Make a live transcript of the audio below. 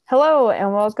Hello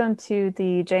and welcome to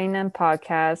the JNM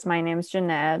podcast. My name is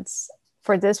Jeanette.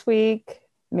 For this week,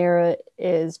 Mira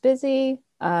is busy,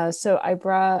 so I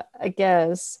brought a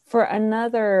guest for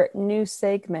another new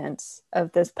segment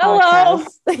of this Hello,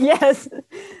 podcast. Yes,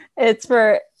 it's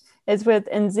with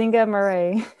Nzinga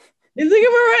Murray. Nzinga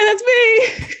Murray, that's me.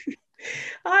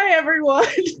 Hi, everyone.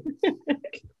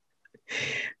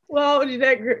 Well,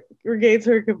 Jeanette regains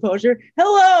her composure.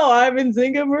 Hello, I'm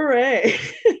Nzinga Murray.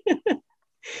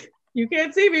 You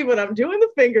can't see me, but I'm doing the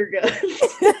finger guns.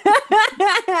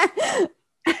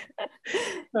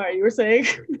 Sorry, you were saying?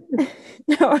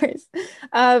 No worries.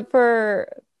 For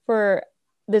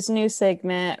this new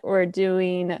segment, we're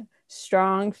doing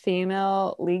strong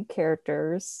female lead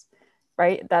characters,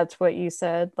 right? That's what you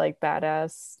said, like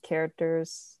badass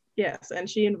characters. Yes, and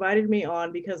she invited me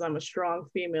on because I'm a strong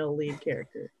female lead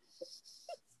character.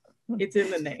 It's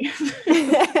in the name.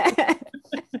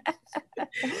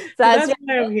 That's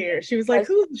why I'm here. She was like,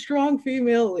 who's the strong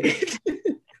female lead?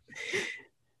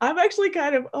 I'm actually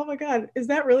kind of, oh my God, is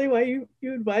that really why you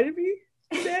invited me?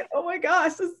 That, oh my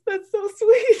gosh, that's so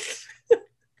sweet.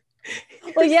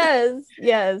 Well, yes.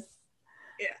 Yeah.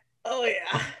 Oh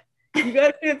yeah. You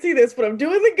guys can't see this, but I'm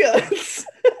doing the guns.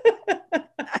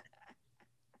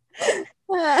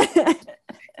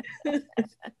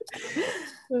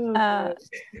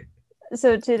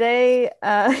 So today,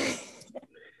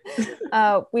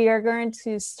 we are going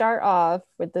to start off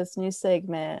with this new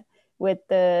segment with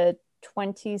the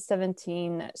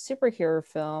 2017 superhero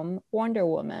film Wonder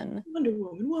Woman.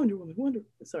 Wonder Woman.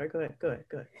 Sorry, go ahead.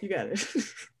 You got it.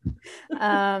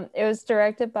 It was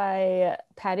directed by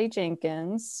Patty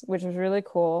Jenkins, which was really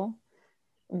cool.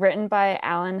 Written by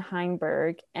Alan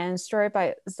Heinberg and story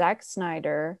by Zack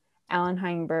Snyder, Alan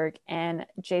Heinberg, and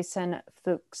Jason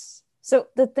Fuchs. So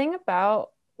the thing about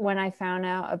when I found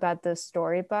out about the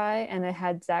story by and it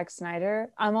had Zack Snyder,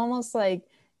 I'm almost like,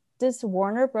 does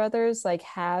Warner Brothers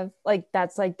have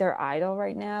that's like their idol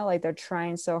right now? Like they're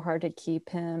trying so hard to keep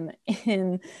him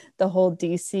in the whole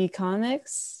DC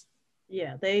comics.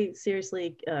 Yeah, they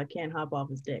seriously can't hop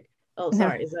off his dick. Oh,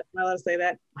 sorry. No. Is that am I allowed to say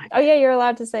that? Oh yeah, you're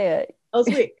allowed to say it. Oh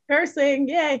sweet. Her saying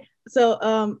yay.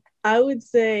 So I would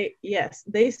say yes.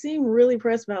 They seem really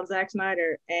pressed about Zack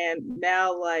Snyder, and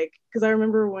now because I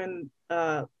remember when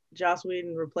Joss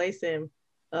Whedon replaced him,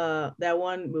 that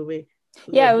one movie.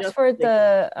 Yeah, it was for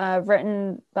the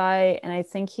written by, and I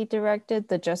think he directed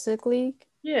the Justice League.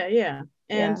 Yeah.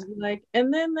 And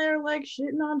and then they're like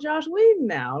shitting on Joss Whedon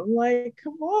now. I'm like,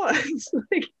 come on.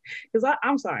 Because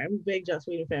I'm sorry, I'm a big Joss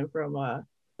Whedon fan from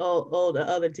old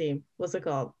other team. What's it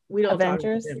called? We don't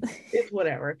Avengers. Talk about him. It's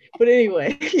whatever. But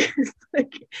anyway,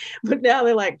 but now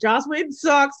they're like, Joss Whedon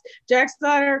sucks. Jack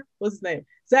Snyder, what's his name?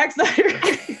 Zack Snyder.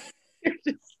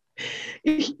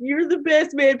 You're the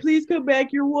best, man. Please come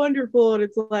back. You're wonderful. And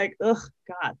it's like, oh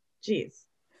God, jeez.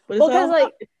 But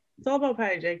it's all about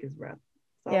Patty Jenkins, bro.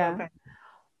 Yeah.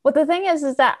 Well, the thing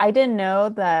is that I didn't know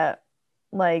that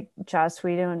Joss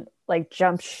Whedon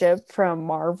jumped ship from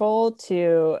Marvel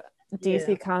to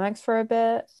DC Comics for a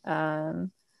bit. But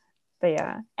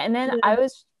yeah. And then I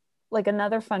was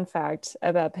another fun fact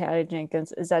about Patty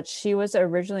Jenkins is that she was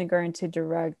originally going to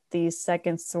direct the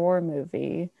second Thor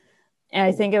movie. And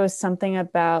I think it was something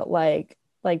about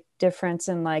difference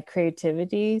in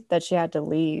creativity that she had to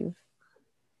leave.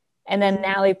 And then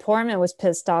Natalie Portman was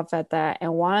pissed off at that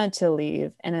and wanted to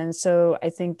leave. And then so I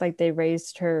think they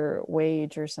raised her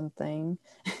wage or something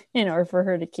in order for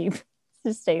her to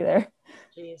stay there.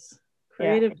 Jeez.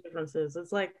 Creative differences.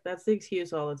 It's that's the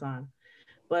excuse all the time.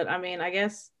 But I mean, I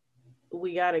guess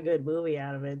we got a good movie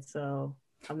out of it, so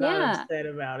I'm not upset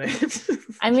about it.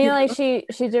 I mean, she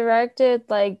directed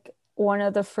one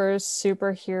of the first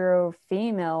superhero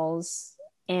females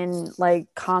in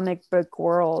comic book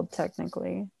world,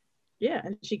 technically. Yeah,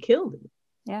 and she killed it.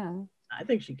 Yeah, I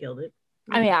think she killed it.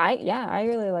 I mean, I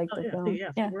really liked the film.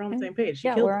 Yeah, we're on the same page.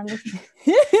 We're on the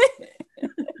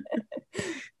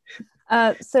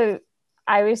so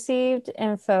I received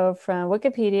info from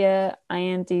Wikipedia,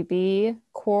 IMDb,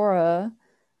 Quora,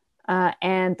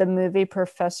 and the movie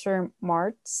Professor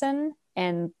Marston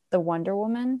and the Wonder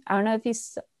Woman. I don't know if you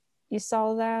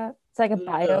saw that. It's like a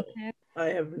biopic. I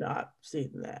have not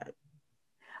seen that.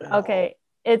 Okay,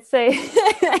 it's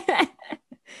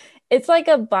it's like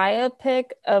a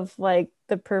biopic of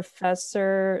the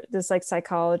professor, this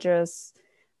psychologist,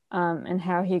 and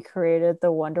how he created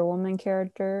the Wonder Woman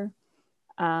character.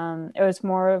 It was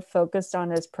more focused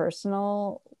on his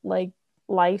personal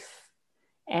life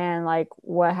and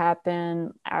what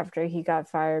happened after he got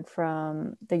fired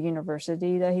from the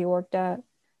university that he worked at.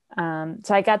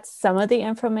 So I got some of the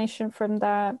information from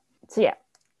that. So yeah,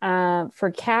 For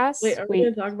Wait, cast, are we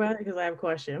gonna talk about it? Because I have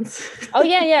questions. oh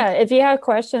yeah, yeah. If you have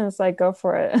questions, like go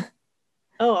for it.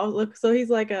 Oh, look. So he's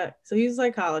a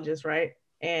psychologist, right?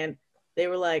 And they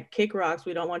were like, "Kick rocks.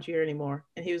 We don't want you here anymore."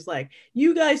 And he was like,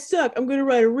 "You guys suck. I'm gonna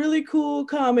write a really cool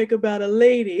comic about a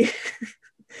lady."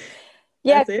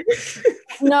 Yeah, That's it.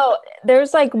 no,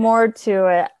 there's like more to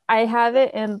it. I have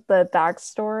it in the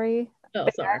backstory. Oh,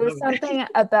 But sorry. there was something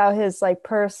about his like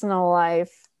personal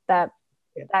life that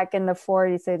Yeah. back in the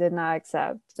 40s they did not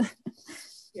accept.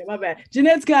 Yeah, my bad.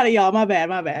 Jeanette's got it, y'all. My bad.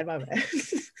 My bad. My bad.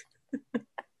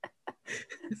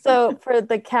 So for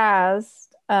the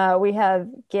cast, we have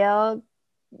Gail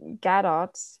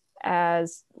Gadot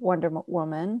as Wonder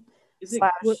Woman. Is it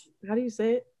what? Slash, How do you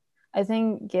say it? I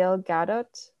think Gail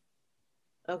Gadot.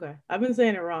 Okay, I've been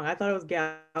saying it wrong. I thought it was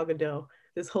Gal Gadot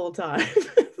this whole time.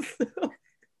 So,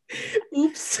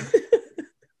 oops.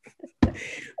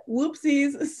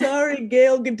 Whoopsies. Sorry,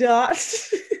 Gail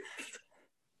Gadot.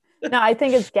 No, I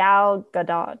think it's Gal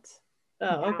Gadot.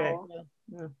 Oh, okay. Gal.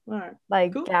 Yeah. All right.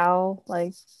 Like Cool. Gal,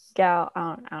 like Gal.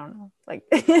 I don't know. Like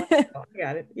I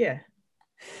got it. Yeah.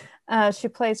 she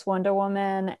plays Wonder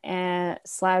Woman and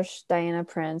slash Diana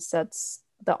Prince. That's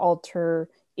the alter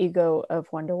ego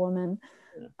of Wonder Woman.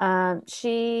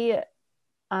 She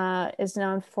is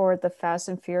known for the Fast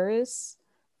and Furious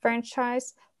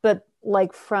franchise, but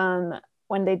like from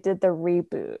when they did the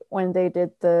reboot, when they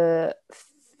did the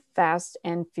Fast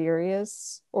and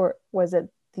Furious, or was it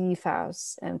the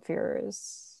Fast and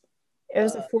Furious? It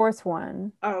was the fourth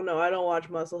one. I don't know. I don't watch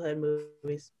Musclehead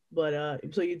movies, but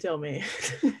so you tell me.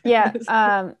 Yeah.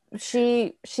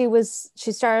 She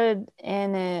started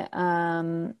in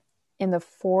the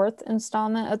fourth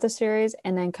installment of the series,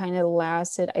 and then kind of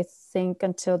lasted, I think,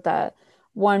 until that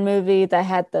one movie that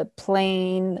had the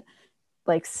plane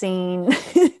like scene.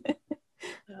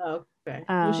 Oh, okay.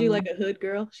 Was she like a hood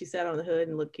girl? She sat on the hood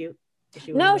and looked cute.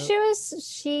 No, I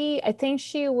think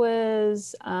she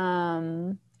was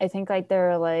I think like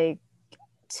they're like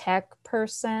tech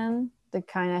person that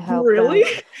kind of helped really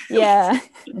them. Yeah.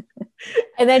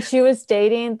 And then she was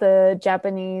dating the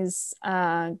Japanese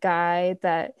guy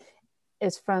that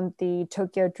is from the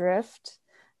Tokyo Drift,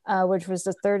 which was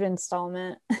the third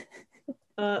installment.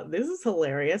 This is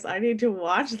hilarious. I need to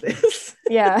watch this.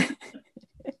 Yeah.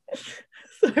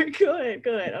 Sorry, go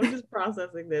ahead. I'm just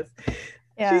processing this.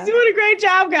 Yeah. She's doing a great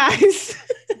job, guys.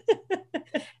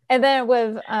 And then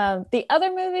with the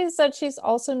other movies that she's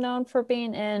also known for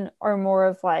being in are more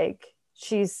of like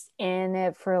she's in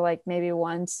it for like maybe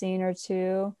one scene or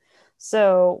two.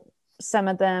 So some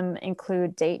of them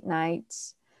include Date Night,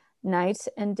 Night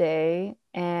and Day,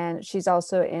 and she's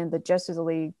also in the Justice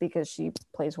League because she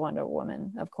plays Wonder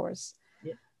Woman, of course.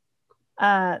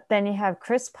 Yeah. Then you have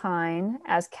Chris Pine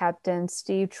as Captain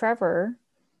Steve Trevor.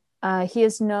 He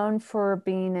is known for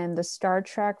being in the Star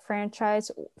Trek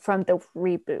franchise from the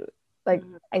reboot. Like,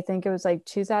 I think it was like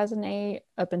 2008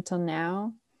 up until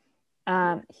now.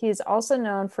 He is also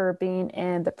known for being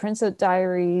in The Princess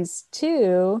Diaries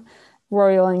 2,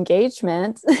 Royal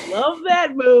Engagement. Love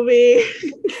that movie.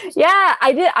 Yeah,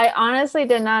 I did. I honestly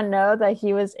did not know that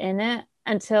he was in it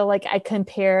until like I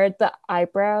compared the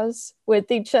eyebrows with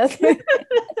each other.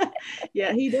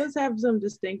 Yeah, he does have some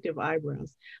distinctive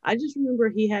eyebrows. I just remember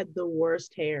he had the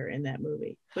worst hair in that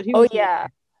movie. But he was yeah.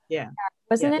 Yeah.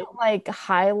 Wasn't it like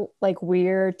like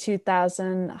weird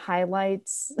 2000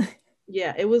 highlights?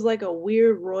 Yeah, it was like a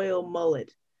weird royal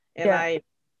mullet. And I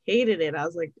hated it. I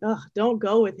was like, oh, don't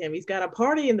go with him. He's got a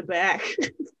party in the back.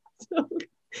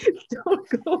 Don't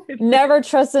go with Never him.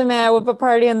 Trust a man with a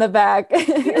party in the back.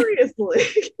 Seriously.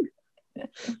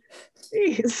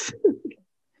 Jeez.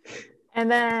 And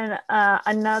then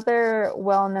another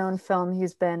well-known film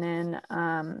he's been in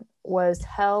was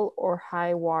Hell or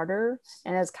High Water,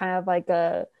 and it's kind of like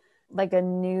a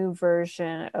new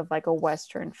version of like a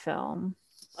Western film.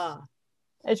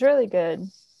 It's really good.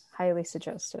 Highly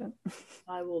suggest it.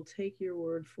 I will take your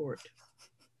word for it.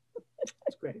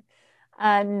 It's great.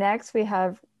 Next, we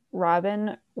have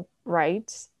Robin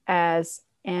Wright as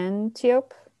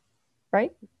Antiope,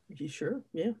 right? Sure,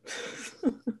 yeah.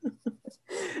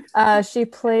 She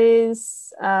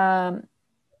plays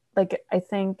like I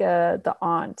think the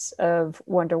aunt of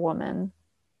Wonder Woman.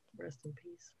 Rest in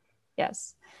peace.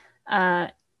 Yes.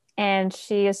 And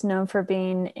she is known for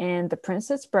being in The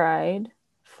Princess Bride,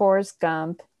 Forrest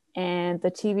Gump, and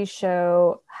the TV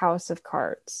show House of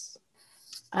Cards.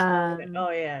 Yeah,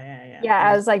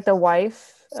 as like the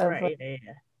wife of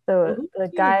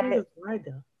the guy. The Bride,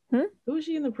 though? Who is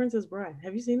she in The Princess Bride?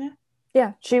 Have you seen that?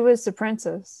 Yeah, she was the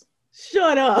princess.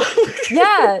 Shut up.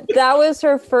 Yeah, that was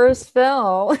her first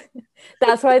film.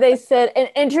 That's why they said, and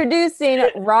introducing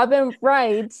Robin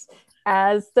Wright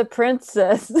as the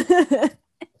princess.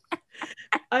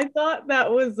 I thought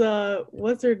that was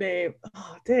what's her name?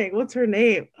 Oh dang, what's her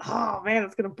name? Oh man,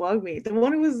 it's gonna bug me. The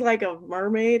one who was like a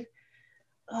mermaid.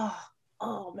 Oh,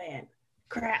 oh man.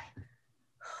 Crap.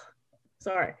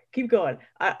 Sorry. Keep going.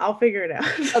 I'll figure it out.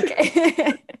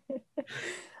 Okay.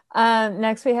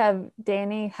 Next we have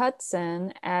Danny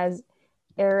Hudson as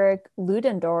Eric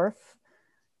Ludendorff.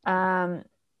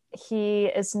 He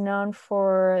is known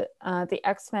for the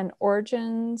X-Men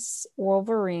Origins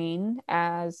Wolverine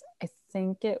as, I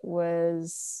think it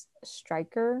was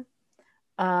Stryker.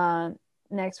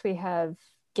 Next we have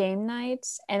Game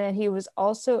Nights, and then he was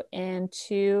also in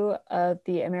 2 of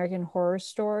the American Horror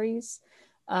Stories.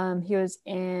 He was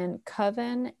in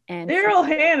Coven and Daryl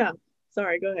Hannah.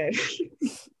 Sorry, go ahead.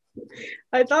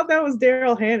 I thought that was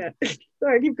Daryl Hannah.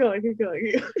 Sorry, keep going.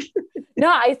 No,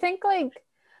 I think like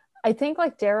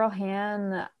Daryl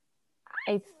Hannah,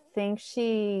 I think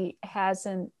she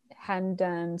hadn't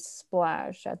done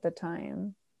Splash at the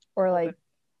time, or like, okay.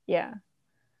 Yeah.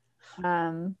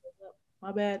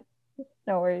 My bad.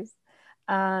 No worries.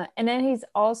 And then he's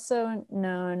also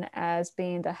known as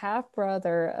being the half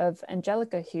brother of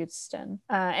Angelica Houston.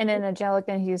 And then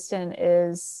Angelica Houston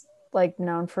is like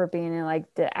known for being in like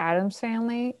the Addams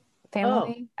family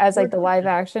as like the live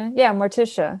action. Yeah,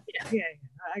 Morticia. Yeah,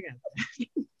 I got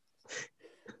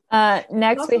that.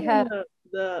 Next we have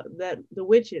the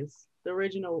witches, the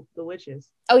original The Witches.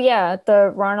 Oh yeah,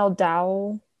 the Ronald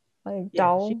Dowell.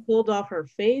 She pulled off her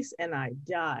face and I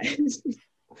died.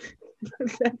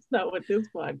 That's not what this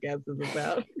podcast is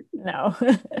about. No.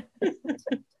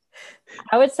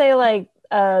 I would say like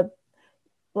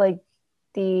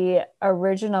the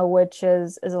original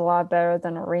Witches is a lot better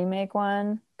than a remake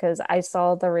one, because I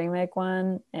saw the remake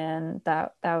one and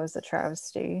that was a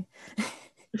travesty.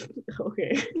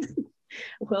 Okay.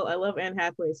 Well, I love Anne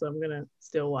Hathaway, so I'm gonna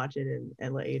still watch it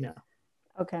and let you know.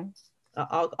 Okay.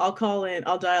 I'll call in.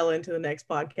 I'll dial into the next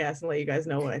podcast and let you guys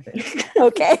know what I think.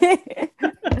 Okay.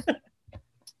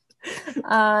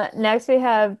 Next we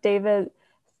have David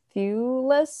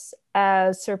Thewlis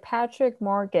as Sir Patrick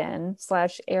Morgan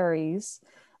 / Ares,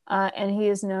 and he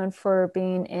is known for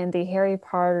being in the Harry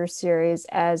Potter series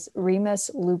as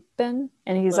Remus Lupin,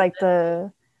 and he's like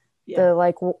the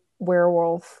like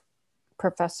werewolf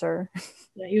professor.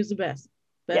 Yeah, he was the best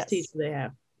teacher they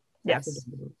have. Yes.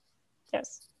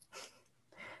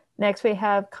 Next we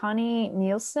have Connie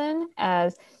Nielsen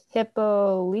as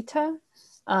Hippolyta.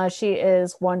 She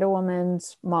is Wonder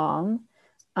Woman's mom,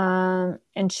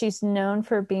 and she's known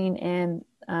for being in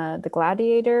The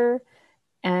Gladiator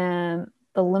and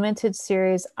the limited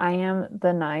series I Am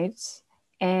the Night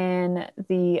and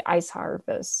The Ice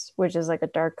Harvest, which is like a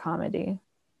dark comedy.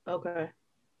 Okay,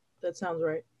 that sounds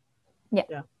right.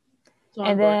 Yeah.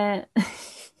 And then,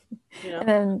 and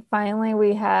then finally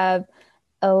we have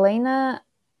Elena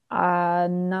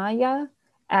Anaya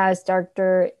as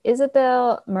Dr.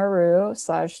 Isabel Maru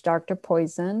 / Dr.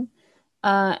 Poison.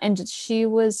 And she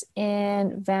was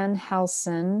in Van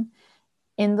Helsing,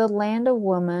 In the Land of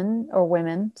Women,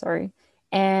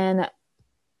 and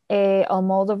a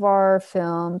Almodovar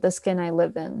film, The Skin I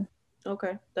Live In.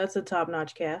 Okay, that's a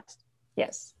top-notch cast.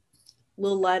 Yes. A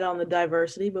little light on the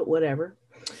diversity, but whatever.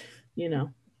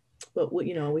 But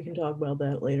we can talk about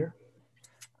that later.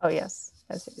 Oh, yes.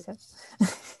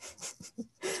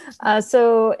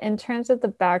 So in terms of the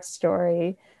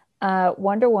backstory,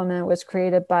 Wonder Woman was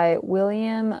created by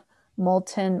William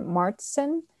Moulton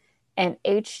Marston and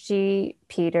H.G.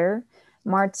 Peter.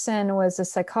 Marston was a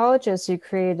psychologist who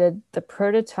created the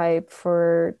prototype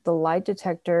for the lie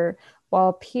detector,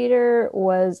 while Peter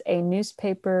was a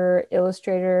newspaper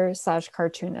illustrator /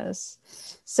 cartoonist.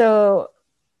 So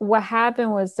what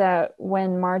happened was that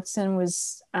when Marston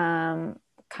was kind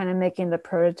of making the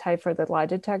prototype for the lie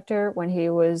detector, when he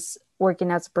was working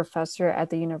as a professor at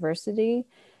the university,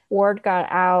 word got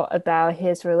out about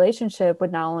his relationship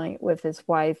with not only with his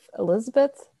wife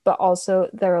Elizabeth, but also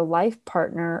their life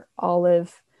partner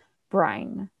Olive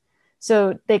Bryne.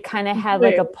 So they kind of had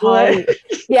like a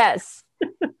yes,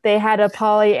 they had a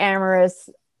polyamorous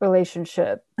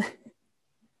relationship.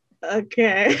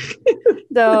 Okay.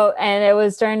 So, and it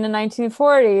was during the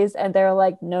 1940s, and they were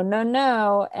like,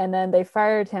 no. And then they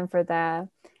fired him for that.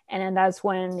 And then that's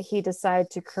when he decided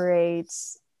to create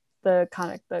the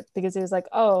comic book, because he was like,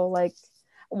 oh, like,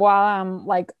 while I'm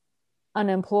like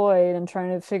unemployed and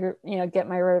trying to get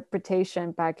my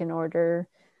reputation back in order,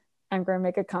 I'm going to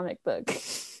make a comic book.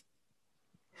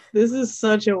 This is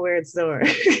such a weird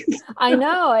story. I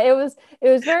know. It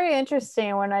was very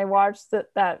interesting when I watched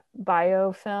that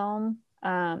bio film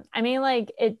I mean,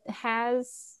 like it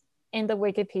has in the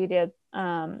Wikipedia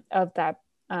of that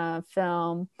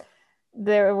film,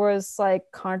 there was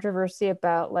like controversy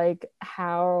about like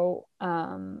how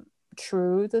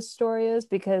true the story is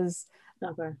because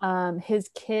Okay. his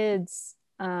kids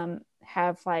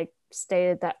have like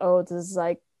stated that, oh, this is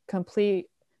like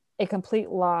a complete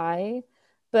lie,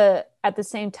 but at the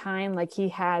same time like he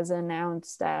has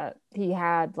announced that he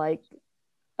had like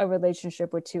a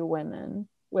relationship with two women,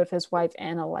 with his wife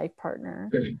and a life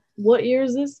partner. What year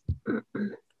is this?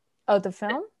 Oh, the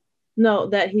film? No,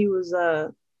 that he was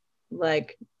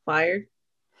like fired.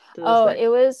 Does it Oh, say? it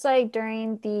was like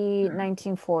during the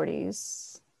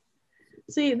 1940s.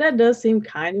 See, that does seem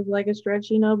kind of like a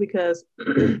stretch, because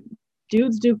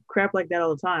dudes do crap like that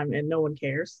all the time and no one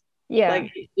cares. Yeah.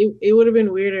 Like it would have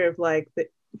been weirder if like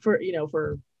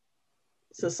for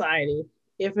society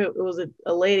if it was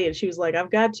a lady and she was like,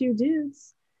 I've got two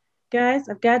dudes, guys,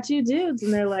 I've got two dudes,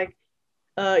 and they're like,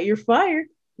 you're fired.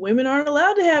 Women aren't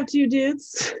allowed to have two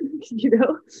dudes,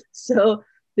 So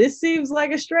this seems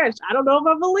like a stretch. I don't know if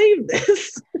I believe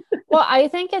this. Well, I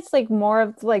think it's like more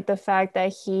of like the fact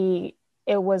that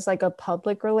it was like a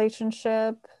public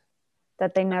relationship,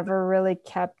 that they never really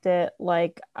kept it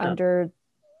like No, under,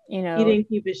 he didn't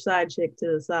keep his side chick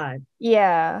to the side.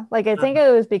 yeah, like I think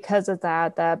it was because of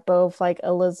that that both like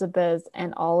Elizabeth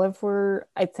and Olive were,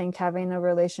 I think, having a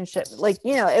relationship. Like,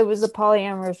 it was a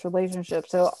polyamorous relationship,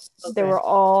 so they Okay. were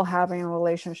all having a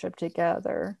relationship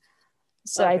together.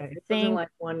 So I Okay. It wasn't think, like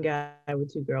one guy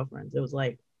with two girlfriends. It was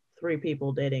like three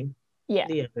people dating yeah,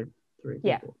 the other three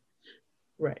yeah. people.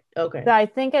 Right. Okay. So I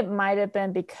think it might have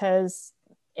been because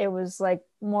it was like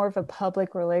more of a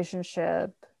public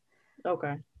relationship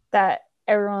Okay. that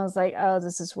everyone was like, oh,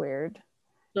 this is weird.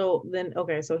 So then,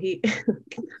 okay, so he,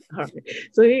 all right,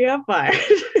 so he got fired,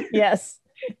 Yes.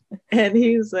 and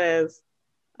he says,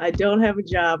 "I don't have a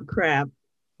job. Crap.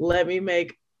 Let me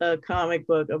make a comic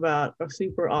book about a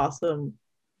super awesome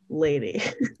lady."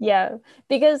 Yeah.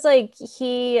 Because like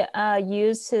he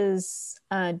used his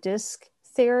disc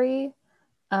theory,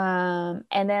 and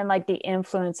then like the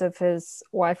influence of his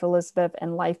wife Elizabeth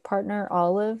and life partner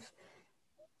Olive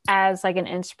as like an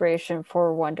inspiration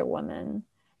for Wonder Woman.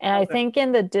 And I Okay. think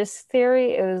in the disc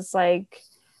theory, it was like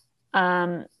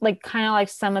kind of like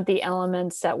some of the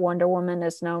elements that Wonder Woman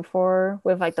is known for,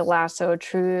 with like the lasso of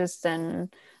truth and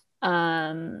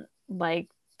like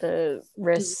the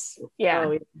wrists. Yeah.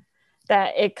 Oh, yeah.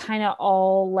 That it kind of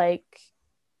all like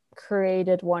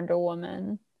created Wonder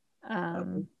Woman.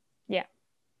 Okay. Yeah.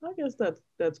 I guess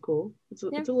that's cool. Yeah.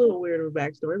 It's a little weird of a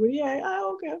backstory, but yeah,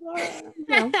 okay, all right,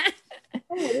 I'm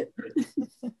with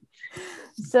it.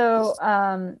 So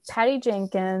Patty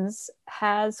Jenkins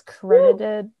has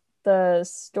credited the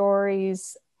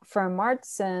stories from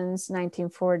Martson's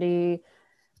 1940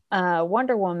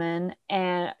 Wonder Woman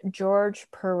and George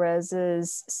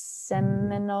Perez's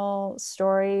seminal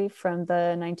story from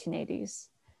the 1980s.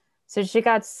 So she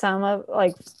got some of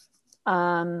like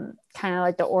kind of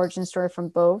like the origin story from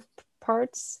both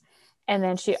parts. And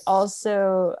then she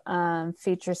also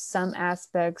features some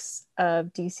aspects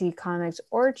of DC Comics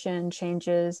origin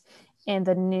changes in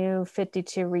the new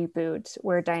 52 reboot,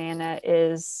 where Diana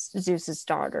is Zeus's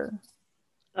daughter.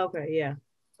 Okay, yeah,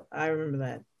 I remember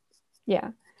that.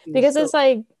 Yeah. She was Because so it's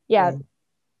like, yeah, yeah.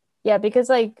 yeah, because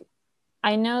like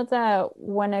I know that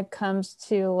when it comes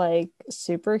to like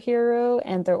superhero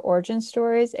and their origin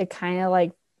stories, it kind of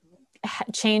like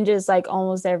changes like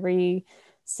almost every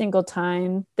single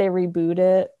time they reboot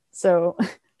it. So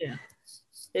Yeah.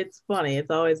 It's funny.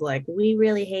 It's always like, we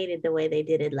really hated the way they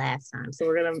did it last time. So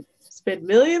we're going to spend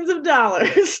millions of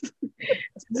dollars to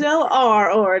tell our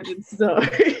origin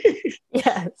story.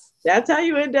 yes. That's how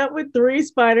you end up with 3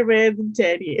 Spider-Mans in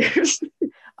 10 years.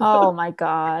 Oh my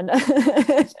God.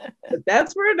 But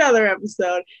that's for another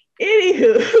episode.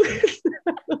 Anywho.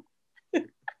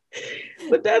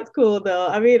 But that's cool though.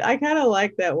 I mean, I kind of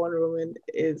like that Wonder Woman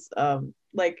is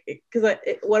like, because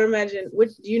what imagine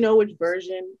which do you know which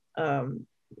version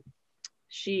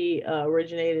she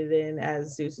originated in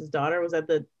as Zeus's daughter? Was that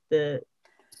It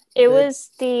the was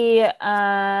the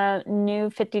new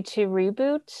 52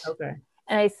 reboot. okay.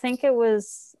 And I think it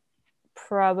was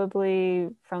probably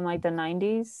from like the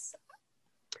 90s.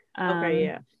 Okay,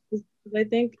 yeah. 'Cause I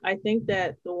think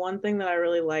that the one thing that I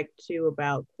really like too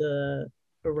about the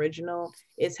original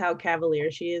is how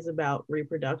cavalier she is about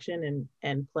reproduction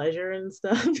and pleasure and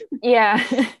stuff. Yeah.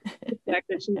 The fact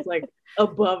that she's like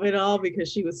above it all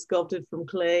because she was sculpted from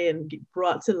clay and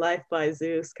brought to life by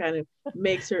Zeus kind of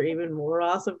makes her even more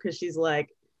awesome because she's like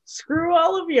screw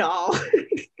all of y'all.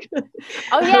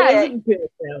 Oh I yeah. wasn't good at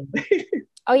them.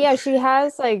 Oh yeah, she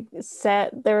has like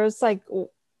set there was like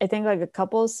I think like a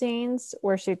couple of scenes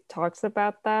where she talks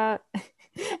about that.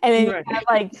 And then Right. you have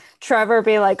like Trevor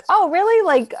be like, "Oh, really?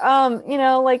 Like, you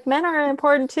know, like men are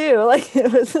important too." Like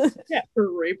it was Yeah, for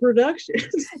reproduction.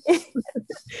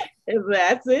 And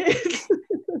that's it.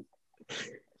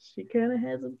 She kind of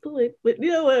has a point, but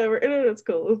you know, whatever. It's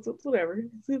cool. It's whatever.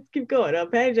 Let's keep going.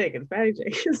 Patty Jenkins. Patty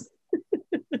Jenkins.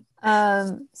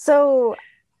 So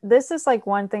this is like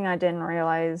one thing I didn't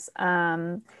realize.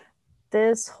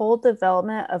 This whole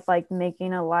development of like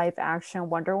making a live action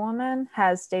Wonder Woman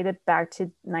has dated back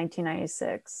to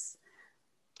 1996.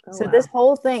 Oh, So wow. this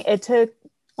whole thing, it took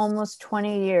almost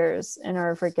 20 years in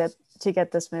order for to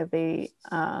get this movie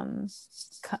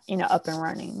you know, up and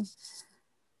running.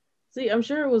 See, I'm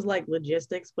sure it was like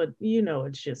logistics, but you know,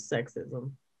 it's just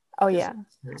sexism. Oh yeah.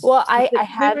 Well, I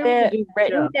had it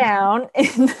written down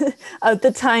in of the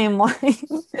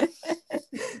timeline.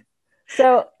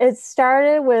 So it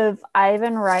started with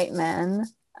Ivan Reitman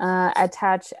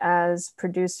attached as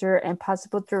producer and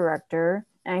possible director.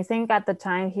 And I think at the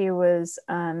time he was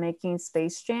making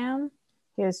Space Jam.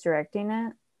 He was directing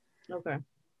it. Okay.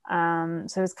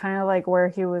 So it's kind of like where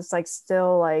he was like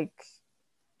still like,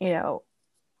 you know,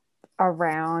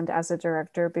 around as a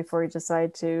director before he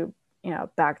decided to, you know,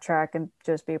 backtrack and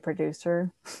just be a producer.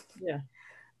 Yeah.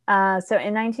 So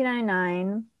in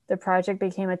 1999, the project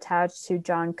became attached to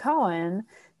John Cohen,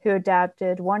 who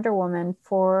adapted Wonder Woman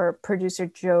for producer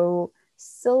Joe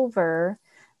Silver,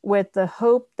 with the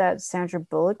hope that Sandra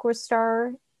Bullock would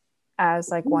star as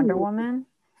like Wonder Woman.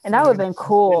 And that would have been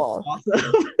cool.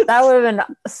 Awesome. That would have been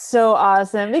so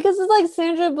awesome because it's like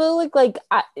Sandra Bullock, like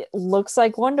it looks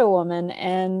like Wonder Woman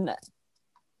and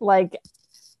like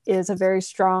is a very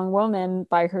strong woman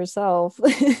by herself.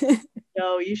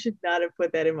 No, you should not have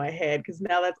put that in my head because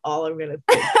now that's all I'm gonna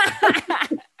think.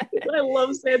 I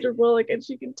love Sandra Bullock and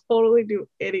she can totally do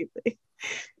anything.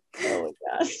 Oh my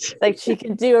gosh. Like she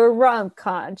could do a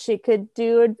rom-com, she could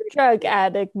do a drug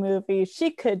addict movie, she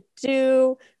could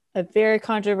do a very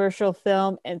controversial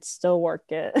film and still work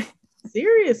it.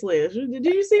 Seriously, did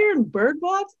you see her in Bird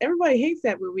Box? Everybody hates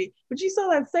that movie, but you saw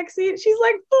that sex scene. She's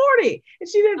like 40 and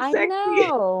she did sex scene.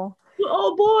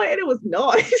 Oh boy, and it was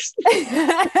nice.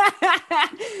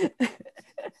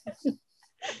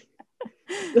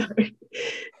 Sorry.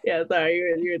 Yeah, sorry,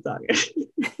 you were talking.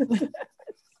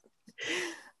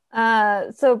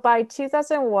 So by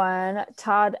 2001,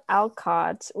 Todd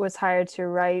Alcott was hired to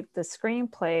write the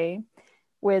screenplay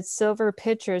with Silver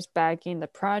Pictures backing the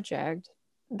project.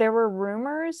 There were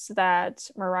rumors that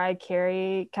Mariah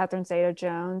Carey, Catherine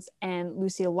Zeta-Jones, and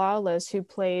Lucy Lawless, who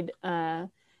played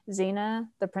Xena,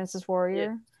 the Princess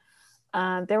Warrior,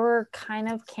 they were kind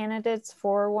of candidates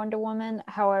for Wonder Woman.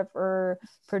 However,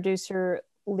 producer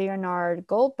Leonard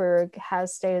Goldberg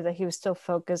has stated that he was still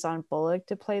focused on Bullock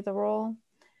to play the role.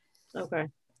 Okay.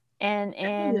 And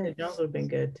Catherine Zeta-Jones would have been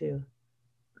good too.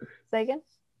 Say again?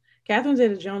 Catherine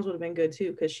Zeta-Jones would have been good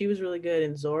too because she was really good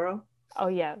in Zorro. Oh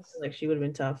yes. Like she would have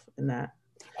been tough in that.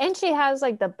 And she has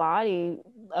like the body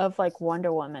of like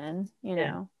Wonder Woman, you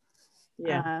know.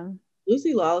 Yeah.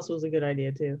 Lucy Lawless was a good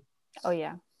idea too. Oh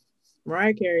yeah.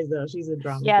 Mariah Carey though, she's a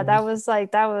drama. Yeah, that was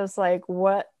like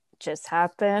what just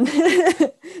happened?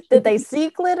 Did they see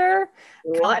glitter?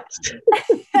 What?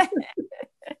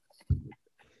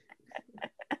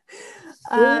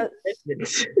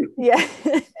 Yeah.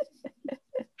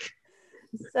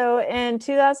 So in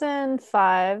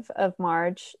 2005 of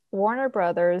March, Warner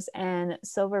Brothers and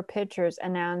Silver Pictures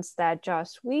announced that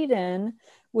Joss Whedon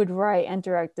would write and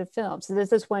direct the film. So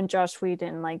this is when Joss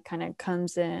Whedon like kind of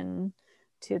comes in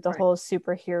to the whole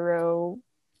superhero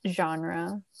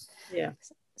genre. Yeah.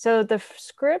 So the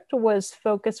script was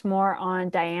focused more on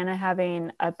Diana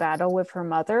having a battle with her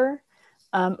mother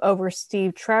over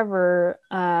Steve Trevor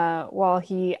while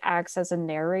he acts as a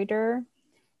narrator.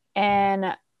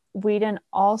 And Whedon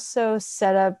also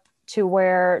set up to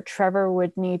where Trevor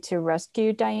would need to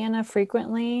rescue Diana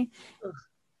frequently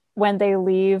when they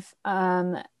leave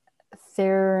Themyscira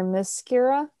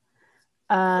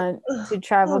to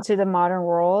travel to the modern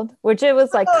world, which it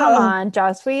was like, come on,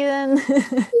 Joss Whedon.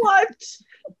 What?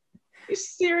 You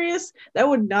serious? That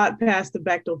would not pass the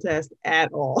Bechdel test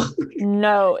at all.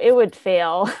 No, it would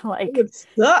fail like it would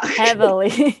suck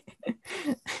heavily.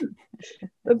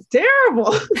 That's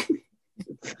terrible.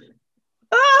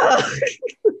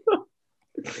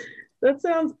 That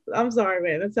sounds, I'm sorry,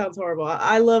 man. That sounds horrible.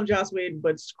 I love Joss Whedon,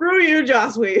 but screw you,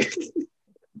 Joss Whedon.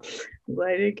 I'm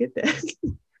glad I didn't get that.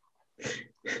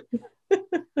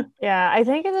 Yeah, I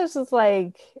think this is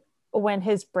like when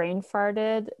his brain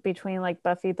farted between like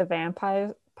Buffy the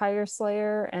Vampire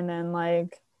Slayer and then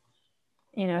like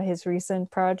his recent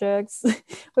projects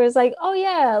where it's like, oh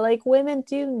yeah, like women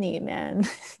do need men.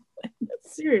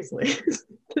 Seriously.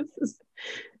 This is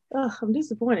I'm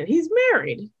disappointed. He's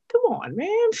married. Come on,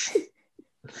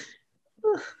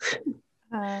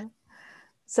 man.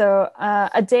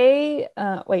 A day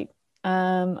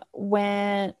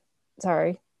when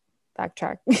sorry,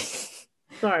 backtrack.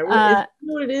 Sorry, you know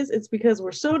what it is? It's because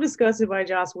we're so disgusted by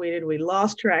Joss Whedon, we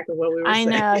lost track of what we were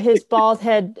saying. I know, his bald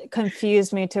head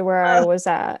confused me to where I was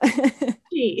at.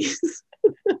 Jeez.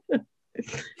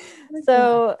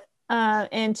 So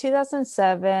in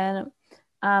 2007,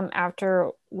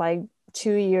 after like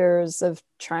 2 years of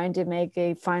trying to make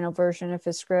a final version of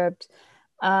his script,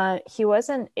 he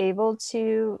wasn't able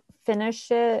to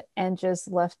finish it and just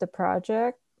left the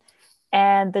project.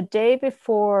 And the day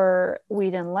before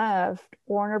Whedon left,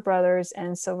 Warner Brothers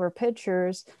and Silver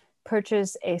Pictures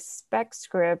purchased a spec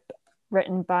script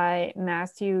written by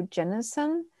Matthew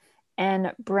Jennison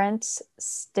and Brent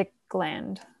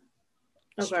Stickland.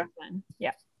 Okay.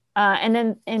 Yeah. And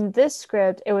then in this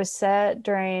script, it was set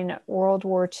during World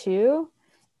War II.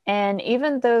 And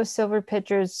even though Silver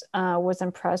Pictures was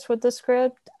impressed with the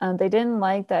script, they didn't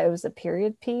like that it was a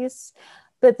period piece.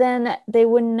 But then they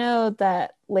would know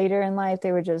that later in life,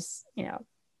 they would just,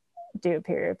 do a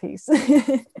period piece.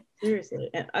 Seriously.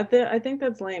 And I think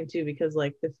that's lame too, because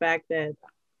like the fact that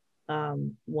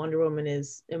Wonder Woman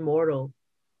is immortal,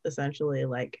 essentially,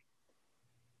 like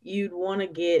you'd want to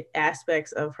get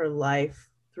aspects of her life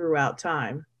throughout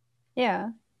time.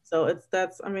 Yeah. So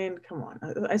I mean, come on.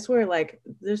 I swear, like,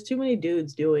 there's too many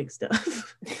dudes doing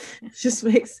stuff. It's just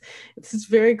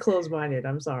very close-minded.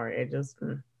 I'm sorry. I just,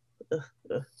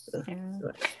 Yeah.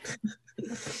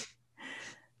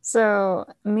 So,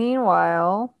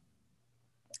 meanwhile,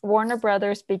 Warner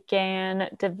Brothers began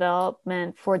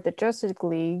development for the Justice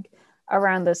League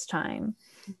around this time.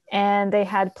 And they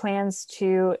had plans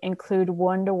to include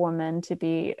Wonder Woman to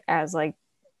be as like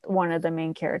one of the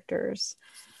main characters.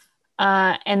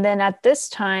 And then at this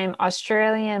time,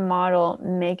 Australian model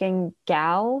Megan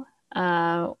Gale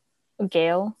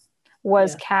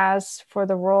was cast for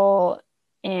the role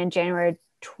in January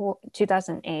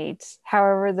 2008.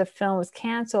 However, the film was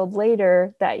canceled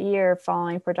later that year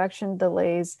following production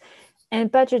delays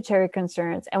and budgetary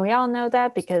concerns. And we all know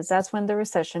that because that's when the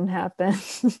recession happened.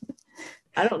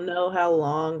 I don't know how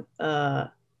long.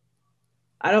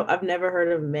 I've never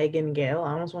heard of Megan Gale.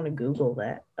 I almost want to Google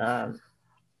that.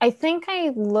 I think I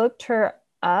looked her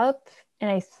up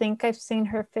and I think I've seen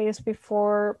her face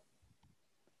before,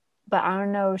 but I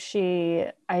don't know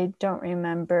I don't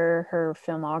remember her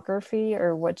filmography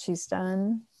or what she's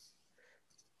done.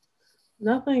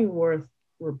 Nothing worth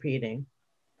repeating.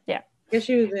 Yeah. I guess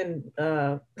she was in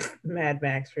Mad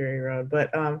Max Fury Road, but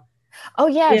oh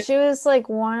yeah, she was like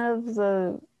one of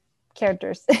the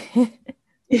characters.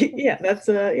 Yeah, that's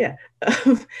yeah.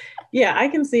 Yeah, I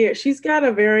can see her. She's got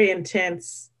a very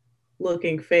intense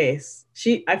looking face.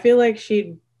 I feel like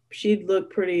she'd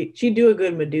do a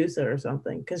good Medusa or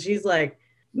something, because she's like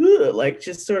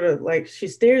just sort of like she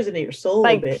stares into your soul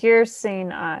like a bit.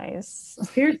 Piercing eyes,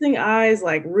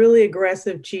 like really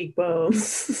aggressive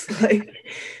cheekbones. Like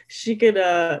she could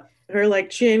her like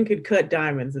chin could cut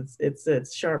diamonds.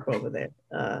 It's sharp over there.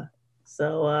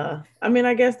 So I mean,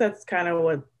 I guess that's kind of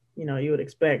what you would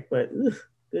expect, but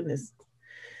goodness.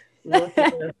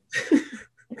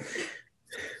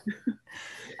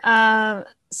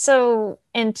 So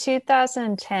in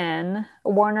 2010,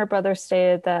 Warner Brothers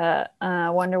stated that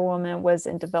Wonder Woman was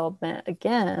in development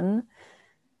again,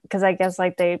 because I guess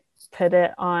like they put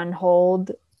it on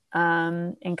hold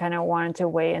and kind of wanted to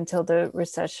wait until the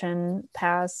recession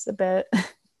passed a bit.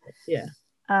 Yeah.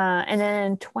 And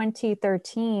then in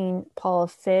 2013, Paul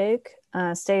Feig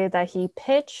stated that he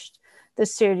pitched the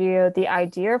studio the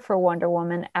idea for Wonder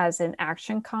Woman as an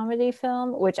action comedy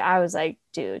film, which I was like,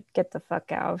 dude, get the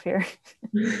fuck out of here.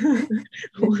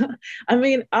 Well, I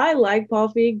mean, I like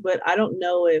Paul Feig, but I don't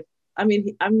know if,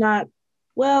 I'm not,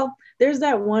 well, there's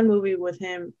that one movie with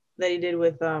him that he did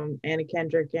with Anna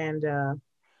Kendrick and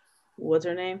what's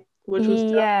her name? Which was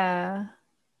tough. Yeah.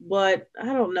 But I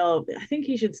don't know. I think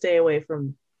he should stay away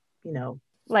from,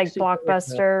 like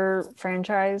blockbuster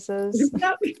franchises.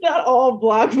 Not all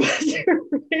blockbuster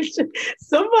franchises.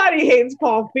 Somebody hates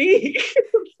Paul Feig.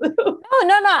 So. No.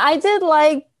 I did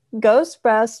like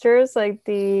Ghostbusters, like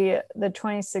the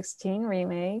 2016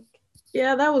 remake.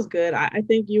 Yeah, that was good. I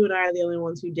think you and I are the only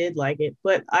ones who did like it.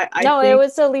 But it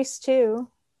was at least two.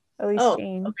 Elise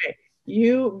Jean. Okay.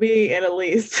 You, me, and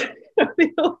Elise.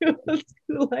 the only ones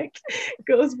who liked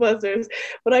Ghostbusters.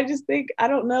 But I just think, I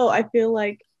don't know. I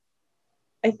think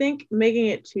making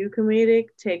it too comedic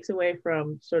takes away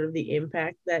from sort of the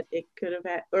impact that it could have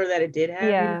had, or that it did have, you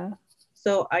know? Yeah.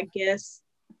 So I guess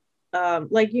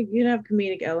like you have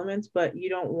comedic elements, but you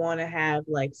don't want to have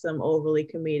like some overly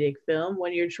comedic film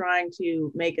when you're trying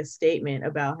to make a statement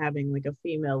about having like a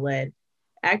female led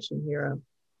action hero.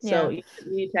 So Yeah.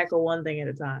 you tackle one thing at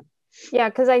a time. Yeah,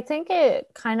 because I think it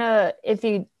kind of, if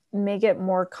you make it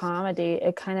more comedy,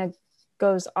 it kind of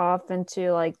goes off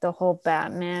into like the whole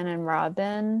Batman and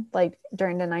Robin, like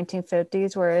during the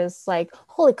 1950s, where it's like,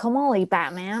 holy camole,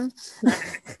 Batman.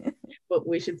 But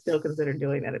we should still consider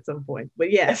doing that at some point.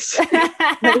 But yes,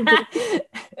 I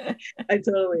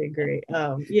totally agree.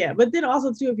 Yeah, but then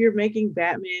also too, if you're making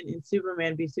Batman and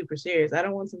Superman be super serious, I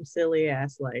don't want some silly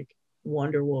ass like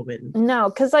Wonder Woman. No,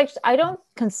 because like I don't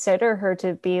consider her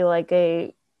to be like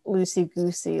a loosey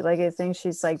goosey. Like I think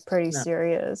she's like pretty No.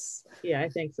 serious. Yeah, I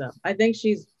think so. I think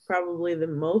she's probably the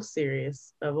most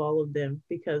serious of all of them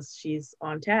because she's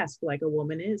on task like a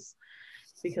woman is,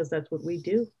 because that's what we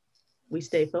do. We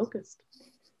stay focused.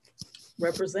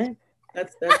 Represent.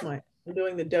 That's my I'm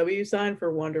doing the W sign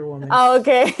for Wonder Woman. Oh,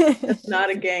 okay. It's not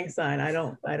a gang sign. I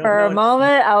don't For know. a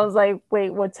moment, I was like,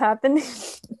 wait, what's happening?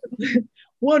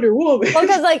 Wonder Woman. Well,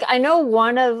 because like I know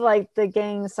one of like the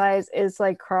gang signs is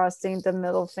like crossing the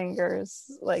middle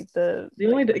fingers, like the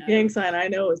only gang sign I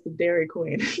know is the Dairy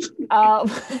Queen. Um,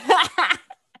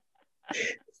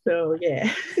 So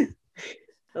yeah,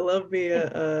 I love me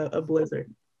a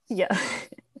blizzard. Yeah.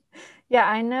 Yeah,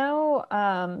 I know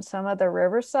some of the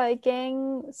Riverside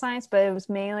gang signs, but it was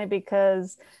mainly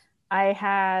because I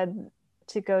had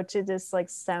to go to this like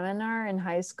seminar in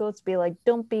high school to be like,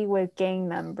 don't be with gang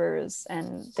members.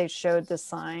 And they showed the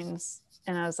signs.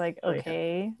 And I was like,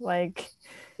 okay, like,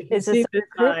 is this a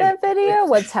recruitment video?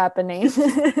 What's happening?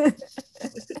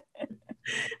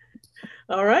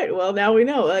 All right. Well, now we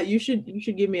know. You should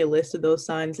give me a list of those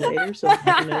signs later, so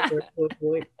I know where to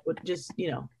avoid. Just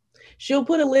she'll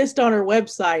put a list on her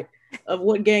website of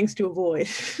what gangs to avoid.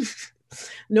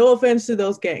 No offense to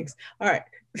those gangs. All right.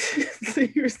 So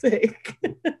you're saying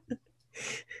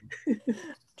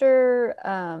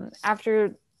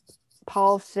after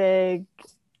Paul Feig,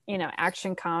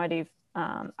 action comedy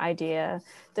idea,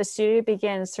 the studio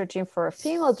began searching for a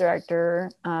female director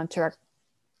to direct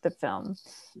the film.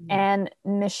 And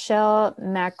Michelle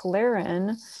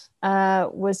MacLaren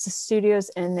was the studio's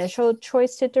initial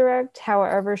choice to direct.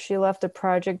 However, she left the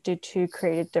project due to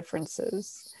creative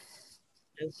differences.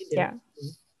 Yeah.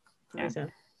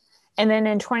 And then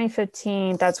in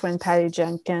 2015, that's when Patty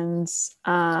Jenkins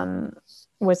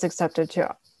was accepted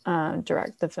to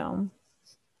direct the film.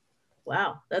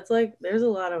 Wow, that's like there's a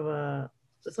lot of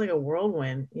it's like a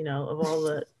whirlwind, of all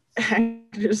the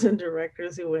actors and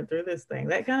directors who went through this thing.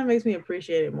 That kind of makes me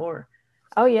appreciate it more.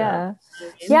 Oh yeah.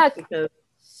 Yeah, because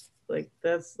like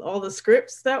that's all the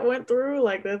scripts that went through,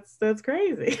 like that's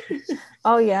crazy.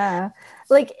 Oh yeah,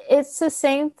 like it's the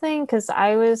same thing because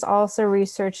I was also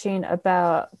researching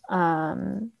about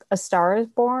A Star Is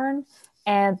Born,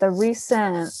 and the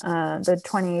recent the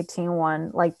 2018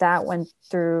 one, like that went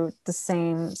through the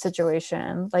same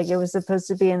situation. Like it was supposed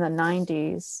to be in the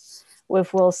 90s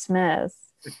with Will Smith,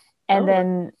 and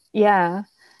then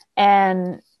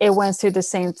and it went through the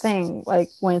same thing, like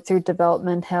went through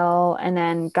development hell and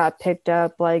then got picked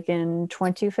up like in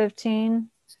 2015.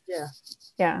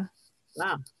 Yeah.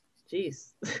 Wow.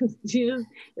 Jeez.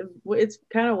 It's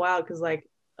kind of wild because like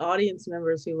audience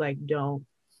members who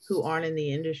aren't in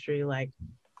the industry like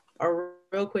are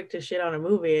real quick to shit on a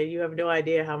movie, and you have no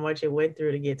idea how much it went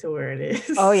through to get to where it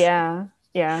is. Oh yeah.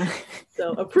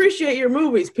 So appreciate your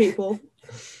movies, people.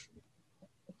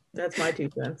 That's my 2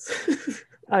 cents.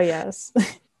 Oh yes.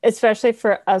 Especially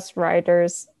for us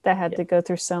writers that had to go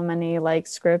through so many like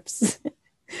scripts.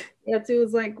 Yeah, too.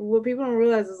 It's like what people don't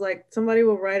realize is like somebody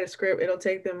will write a script, it'll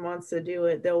take them months to do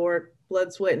it. They'll work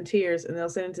blood, sweat, and tears, and they'll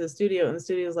send it to the studio, and the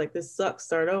studio's like, "This sucks,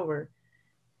 start over,"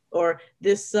 or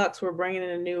 "This sucks, we're bringing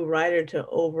in a new writer to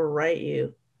overwrite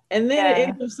you," and then it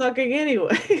ends up sucking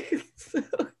anyway. So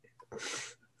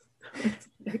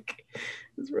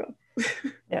it's rough.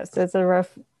 Yes, it's a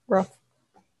rough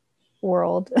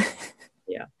world.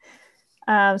 Yeah.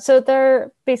 So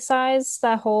besides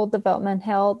that whole development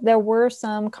hell, there were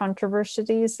some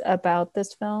controversies about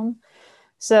this film.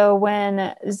 So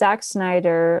when Zack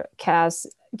Snyder cast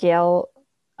Gal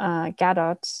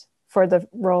Gadot for the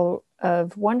role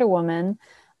of Wonder Woman,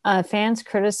 fans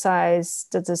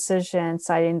criticized the decision,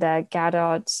 citing that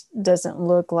Gadot doesn't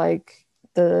look like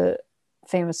the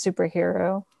famous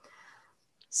superhero.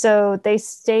 So they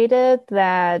stated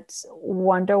that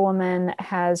Wonder Woman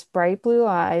has bright blue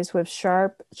eyes with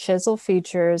sharp chisel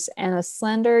features and a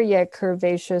slender yet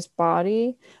curvaceous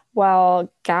body,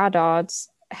 while Gadot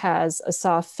has a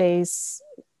soft face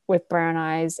with brown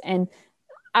eyes and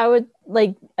I would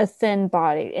like a thin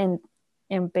body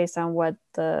and based on what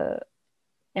the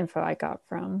info I got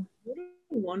from. What a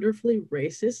wonderfully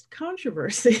racist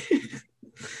controversy.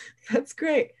 That's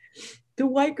great. The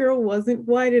white girl wasn't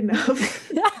white enough.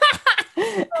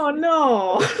 Oh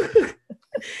no.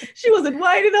 She wasn't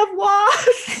white enough. What?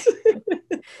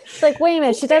 It's like, wait a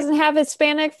minute, she doesn't have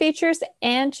Hispanic features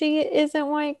and she isn't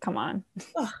white. Come on.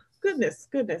 Oh, goodness.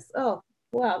 Oh,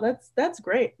 wow. That's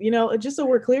great. Just so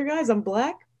we're clear, guys, I'm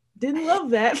black. Didn't love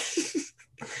that.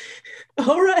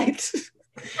 All right.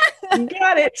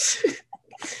 Got it.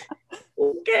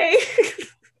 Okay.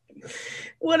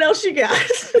 What else you got?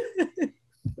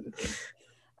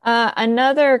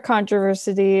 Another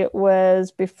controversy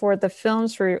was before the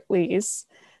film's release.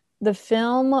 The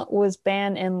film was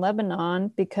banned in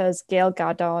Lebanon because Gail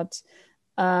Gadot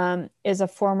is a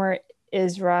former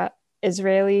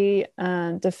Israeli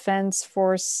Defense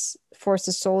Forces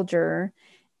soldier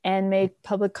and made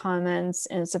public comments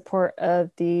in support of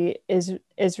the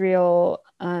Israel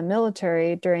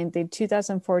military during the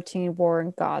 2014 war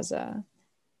in Gaza.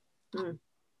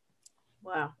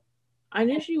 Wow. I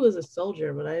knew she was a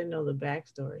soldier, but I didn't know the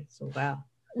backstory. So, wow.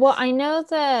 Well, I know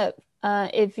that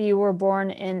if you were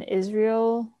born in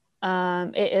Israel,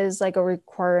 it is like a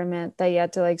requirement that you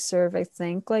have to like serve, I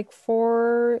think, like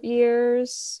 4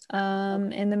 years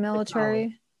in the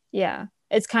military. Yeah.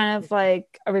 It's kind of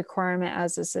like a requirement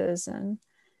as a citizen.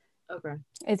 Okay.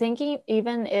 I think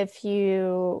even if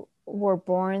you were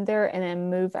born there and then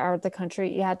move out of the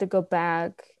country, you had to go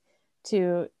back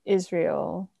to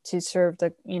Israel to serve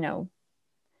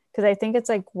because I think it's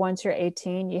like once you're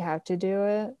 18, you have to do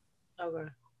it. Okay.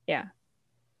 Yeah.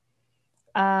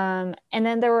 And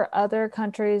then there were other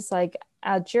countries like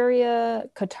Algeria,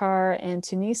 Qatar, and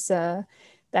Tunisia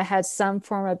that had some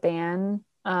form of ban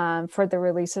for the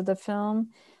release of the film.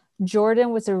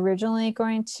 Jordan was originally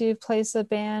going to place a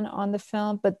ban on the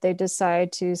film, but they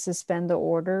decided to suspend the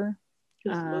order.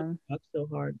 Because so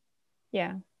hard.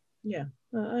 Yeah. Yeah,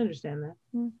 I understand that.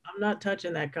 I'm not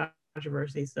touching that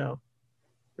controversy, so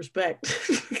respect.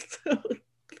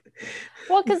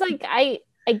 Well, because like I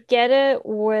get it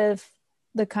with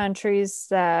the countries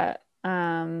that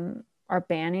are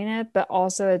banning it, but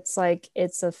also it's like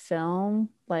it's a film,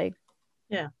 like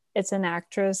yeah, it's an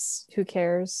actress, who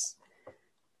cares?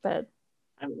 But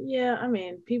yeah, I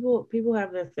mean, people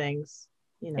have their things,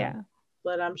 yeah,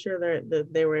 but I'm sure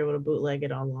they were able to bootleg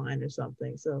it online or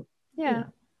something. So yeah,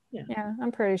 yeah,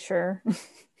 I'm pretty sure.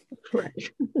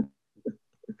 Right.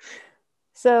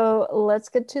 So let's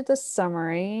get to the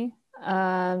summary.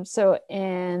 So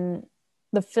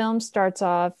the film starts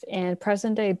off in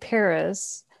present day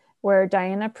Paris, where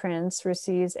Diana Prince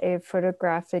receives a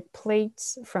photographic plate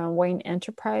from Wayne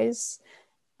Enterprise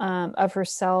of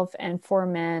herself and 4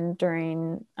 men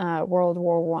during World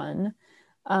War One,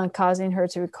 causing her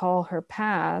to recall her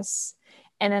past.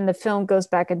 And then the film goes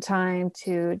back in time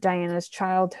to Diana's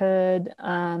childhood,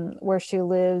 where she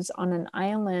lives on an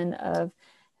island of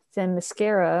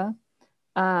Themyscira,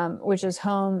 which is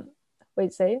home.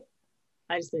 Wait, say it.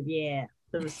 I just said, yeah,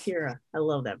 Themyscira. I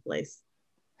love that place.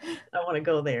 I want to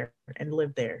go there and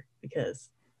live there because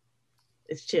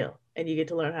it's chill and you get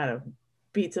to learn how to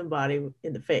beat somebody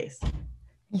in the face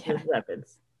with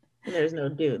weapons. And there's no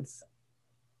dudes.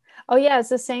 Oh yeah, it's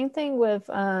the same thing with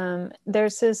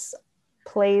there's this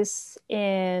place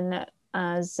in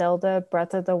Zelda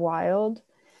Breath of the Wild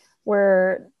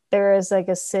where there is like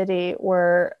a city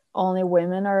where only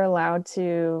women are allowed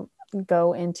to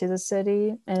go into the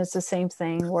city, and it's the same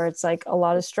thing where it's like a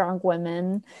lot of strong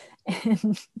women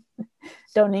and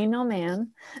don't need no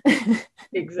man.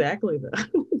 Exactly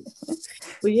though.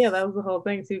 But yeah, that was the whole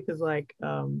thing too, because like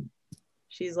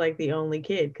she's like the only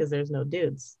kid because there's no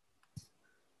dudes.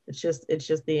 It's just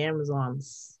the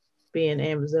Amazons being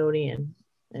Amazonian.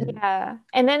 Yeah.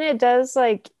 And then it does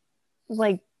like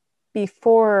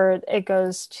before it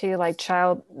goes to like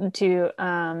Diana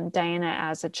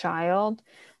as a child,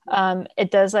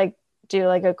 it does like do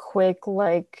like a quick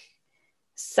like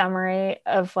summary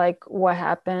of like what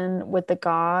happened with the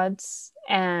gods,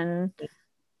 and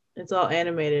it's all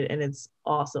animated and it's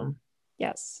awesome.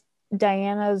 yes,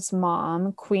 Diana's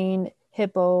mom, Queen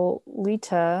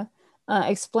Hippolyta,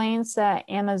 explains that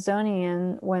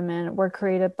Amazonian women were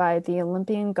created by the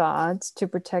Olympian gods to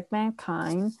protect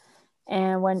mankind,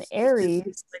 And when Ares,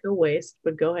 It's like a waste,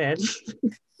 but go ahead.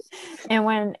 and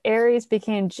when Ares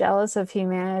became jealous of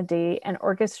humanity and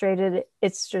orchestrated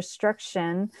its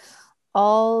destruction,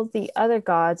 all the other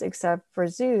gods except for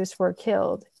Zeus were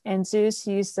killed, and Zeus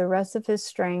used the rest of his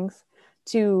strength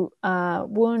to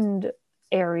wound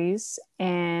Ares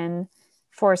and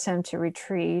force him to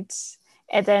retreat.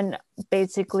 And then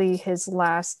basically his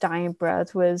last dying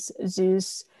breath was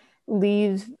Zeus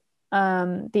leave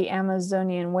the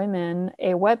Amazonian women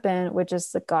a weapon, which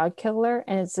is the god killer,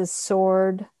 and it's this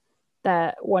sword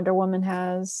that Wonder Woman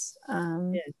has.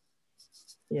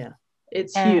 Yeah.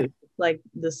 It's And huge. It's like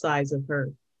the size of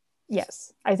her.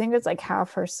 yes, I think it's like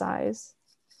half her size.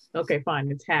 Okay, fine.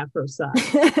 It's half her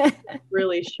size.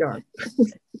 Really sharp.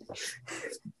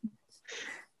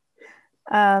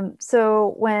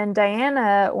 So when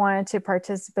Diana wanted to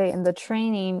participate in the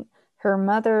training, her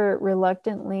mother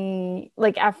reluctantly,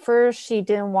 like at first she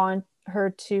didn't want her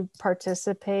to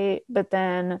participate, but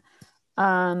then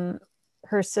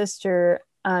her sister,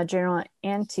 General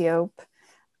Antiope,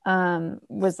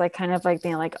 was like kind of like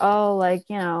being like, oh, like,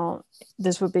 you know,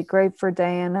 this would be great for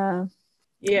Diana.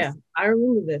 Yeah, I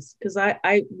remember this because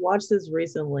I watched this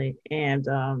recently, and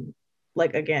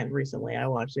like again recently I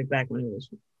watched it back when it was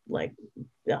like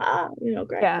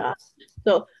great. Yeah.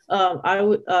 So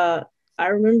I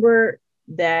remember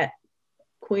that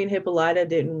Queen Hippolyta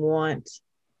didn't want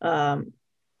um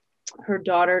her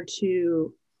daughter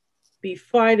to be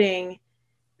fighting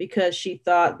because she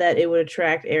thought that it would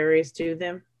attract Ares to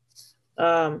them.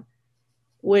 Um,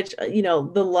 which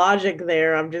the logic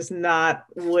there, I'm just not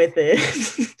with it.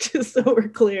 Just so we're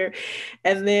clear.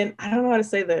 And then I don't know how to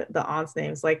say the aunt's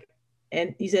names, like,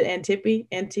 and you said Antiope.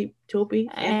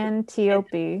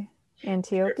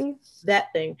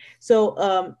 that thing.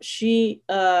 So she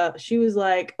was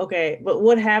like, okay, but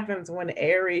what happens when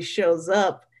Ares shows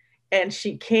up and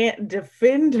she can't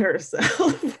defend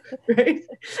herself? Right?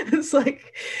 It's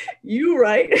like, you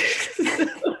right.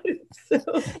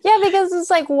 Yeah, because it's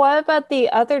like, what about the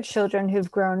other children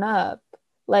who've grown up?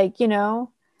 Like,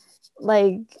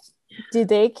 like, do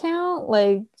they count?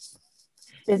 Like,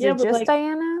 is Yeah, it but just like,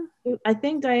 Diana? I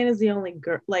think Diana's the only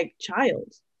girl, like,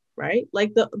 child, right?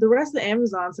 Like the rest of the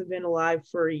Amazons have been alive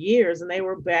for years, and they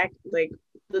were back, like,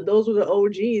 those were the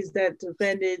OGs that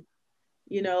defended,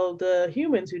 the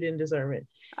humans who didn't deserve it.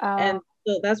 And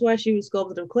so that's why she was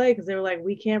sculpted of clay, because they were like,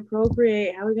 we can't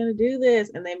procreate. How are we gonna do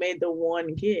this? And they made the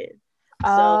one kid. So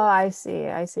I see.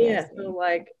 I see. yeah,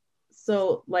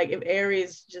 so like if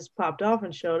Ares just popped off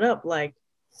and showed up, like,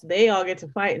 they all get to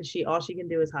fight, and all she can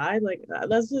do is hide. Like,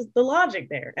 that's just the logic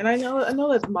there. And I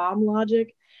know that's mom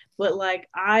logic, but like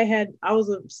I was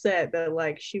upset that,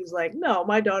 like, she was like, no,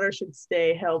 my daughter should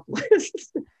stay helpless.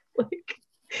 Like,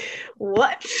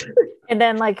 what? And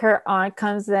then like her aunt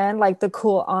comes in, like the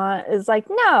cool aunt is like,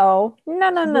 no, no,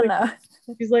 no, no, no.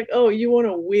 She's like, oh, you want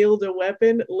to wield a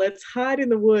weapon? Let's hide in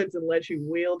the woods and let you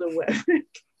wield a weapon.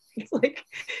 It's like,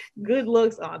 good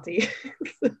looks, auntie.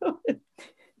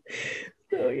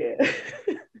 So yeah.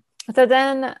 So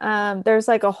then there's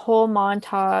like a whole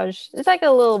montage. It's like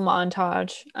a little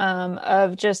montage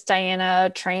of just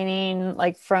Diana training,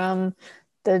 like from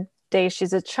the day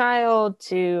she's a child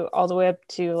to all the way up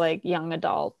to like young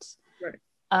adults. Right.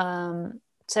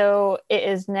 So it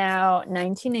is now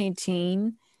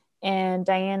 1918, and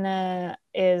Diana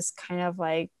is kind of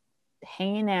like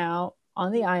hanging out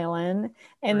on the island,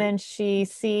 and Right. then she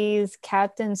sees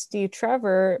Captain Steve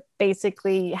Trevor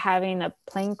basically having a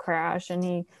plane crash, and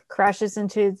he crashes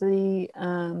into the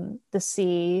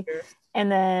sea,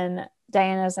 and then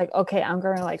Diana's like, okay, I'm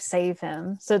gonna like save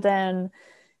him. So then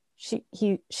she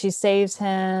saves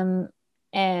him,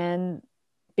 and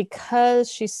because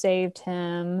she saved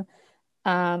him,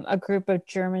 a group of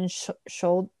German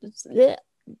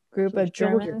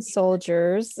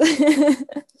soldiers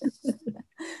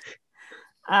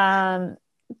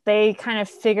they kind of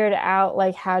figured out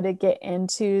like how to get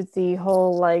into the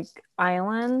whole like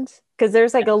island, because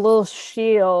there's like a little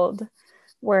shield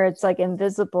where it's like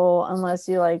invisible unless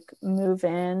you like move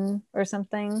in or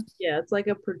something. Yeah, it's like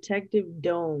a protective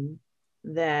dome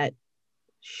that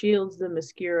shields the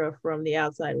Mascura from the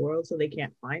outside world so they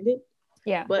can't find it.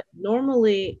 Yeah. But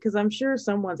normally, because I'm sure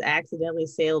someone's accidentally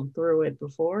sailed through it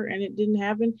before and it didn't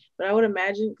happen, but I would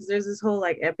imagine, because there's this whole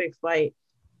like epic fight,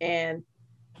 and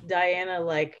Diana,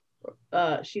 like,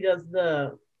 she does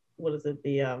the, what is it,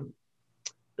 the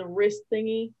wrist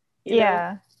thingy,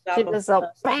 Yeah. She does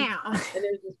a bam. And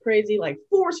there's this crazy like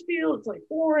force field. It's like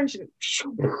 4 inch,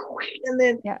 and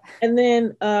then yeah. And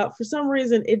then for some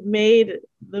reason it made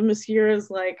the Mascura's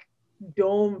like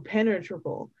dome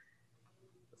penetrable.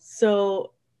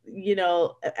 So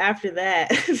after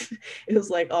that, it was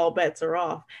like all bets are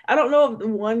off. I don't know if the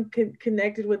one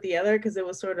connected with the other because it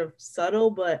was sort of subtle,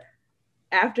 but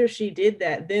after she did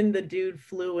that, then the dude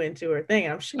flew into her thing.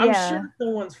 I'm Yeah. sure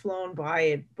someone's flown by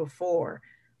it before.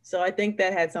 So I think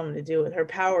that had something to do with her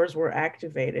powers were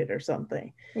activated or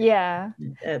something. Yeah.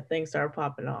 Things started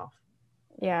popping off.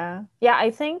 Yeah. Yeah,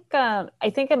 I think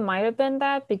it might have been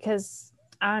that because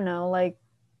I don't know, like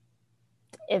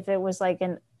if it was like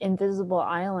an invisible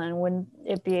island, wouldn't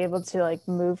it be able to like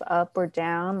move up or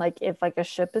down? Like if like a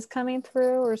ship is coming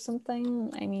through or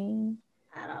something? I mean,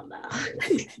 I don't know.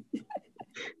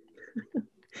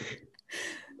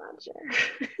 Not sure.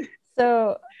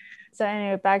 so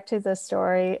anyway, back to the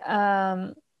story.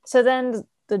 So then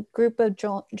the group of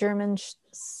German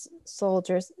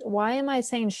soldiers. Why am I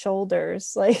saying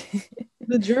shoulders? Like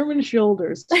The German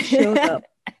shoulders showed up,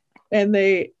 and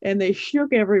they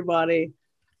shook everybody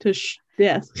to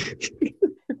death.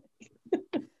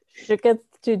 shook it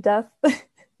to death.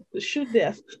 Shook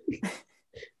death.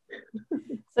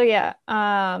 So yeah,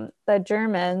 the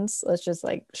Germans, let's just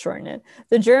like shorten it.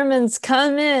 The Germans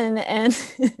come in and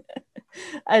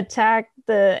attack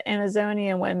the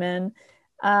Amazonian women,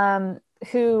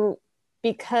 who,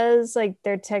 because like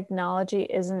their technology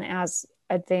isn't as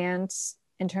advanced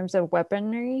in terms of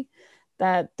weaponry,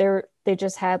 that they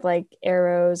just had like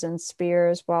arrows and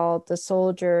spears, while the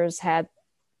soldiers had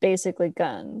basically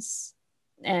guns.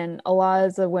 And a lot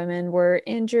of the women were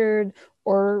injured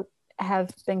or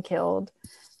have been killed.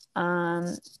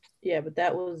 Yeah, but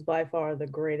that was by far the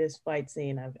greatest fight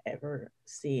scene I've ever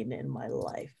seen in my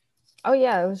life. Oh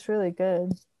yeah, it was really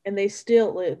good. And they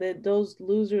still, those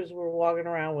losers were walking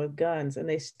around with guns, and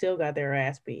they still got their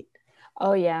ass beat.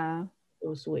 Oh yeah. It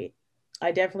was sweet.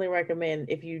 I definitely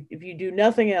recommend, if you do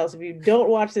nothing else, if you don't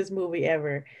watch this movie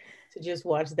ever, to just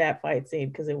watch that fight scene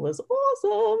because it was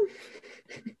awesome.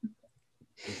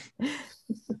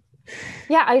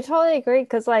 Yeah, I totally agree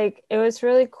because like it was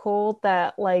really cool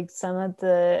that like some of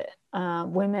the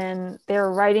women, they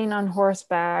were riding on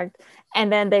horseback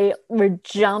and then they would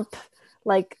jump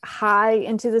like high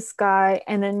into the sky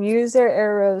and then use their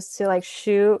arrows to like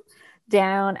shoot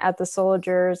down at the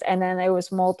soldiers, and then it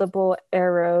was multiple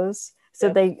arrows, so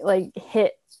Yep. they like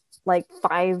hit like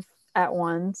 5 at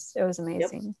once. It was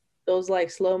amazing. Yep. Those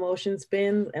like slow motion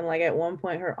spins, and like at one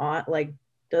point her aunt like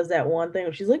does that one thing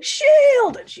where she's like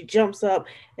shield, and she jumps up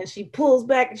and she pulls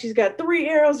back and she's got 3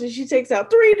 arrows and she takes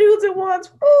out 3 dudes at once.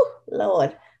 Oh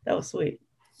Lord, that was sweet.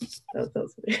 That was so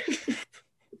sweet.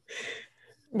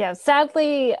 Yeah,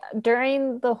 sadly,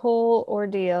 during the whole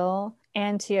ordeal,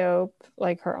 Antiope,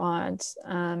 like her aunt,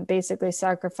 basically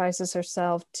sacrifices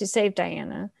herself to save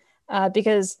Diana,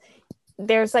 because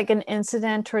there's like an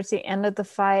incident towards the end of the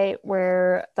fight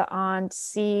where the aunt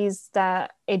sees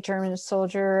that a German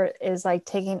soldier is like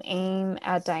taking aim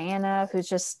at Diana, who's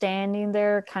just standing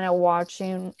there, kind of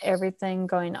watching everything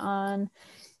going on.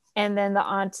 And then the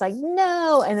aunt's like,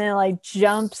 no, and then like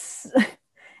jumps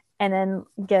and then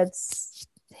gets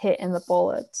hit in the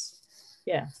bullets.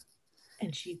 Yeah.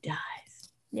 And she dies.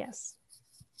 Yes.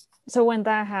 So when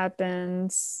that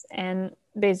happens and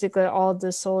basically all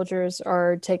the soldiers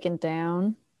are taken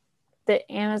down,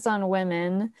 the Amazon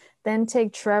women then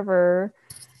take Trevor,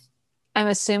 I'm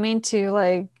assuming, to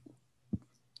like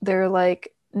their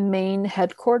like main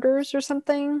headquarters or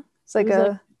something. It's like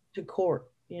like to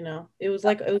court, it was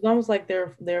almost like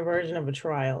their version of a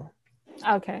trial.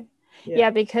 Okay.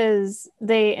 Yeah, because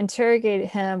they interrogate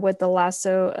him with the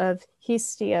lasso of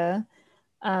Hestia,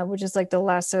 which is like the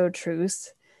lasso of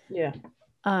truth. Yeah.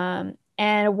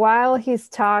 And while he's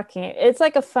talking, it's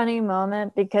like a funny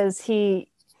moment because he's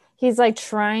like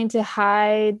trying to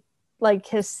hide like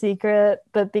his secret,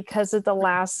 but because of the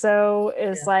lasso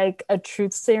is like a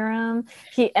truth serum,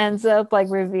 he ends up like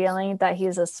revealing that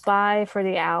he's a spy for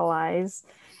the Allies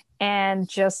and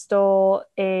just stole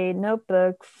a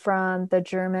notebook from the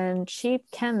German chief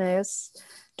chemist,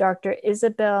 Dr.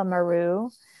 Isabel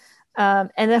Marou. And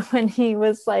then when he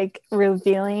was like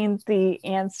revealing the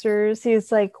answers,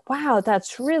 he's like, wow,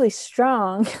 that's really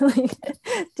strong. Like,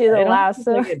 to the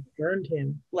lasso. Like it burned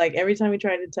him. Like every time he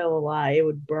tried to tell a lie, it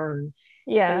would burn.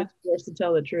 Yeah. He was forced to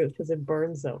tell the truth because it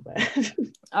burns so bad.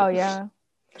 Oh, yeah.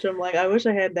 So I'm like, I wish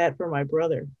I had that for my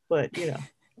brother, but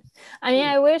I mean,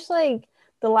 I wish like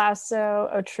the lasso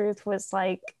of truth was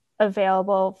like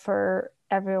available for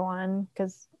everyone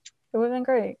because it would have been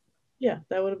great. Yeah,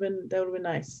 that would have been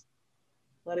nice.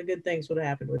 A lot of good things would have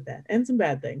happened with that, and some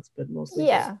bad things, but mostly.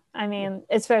 Yeah, good. I mean,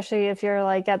 especially if you're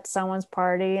like at someone's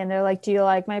party and they're like, "Do you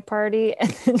like my party?"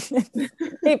 And then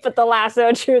they put the lasso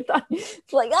of truth on.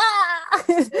 It's like, ah.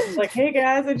 It's like, hey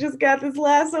guys, I just got this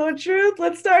lasso of truth.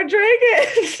 Let's start drinking.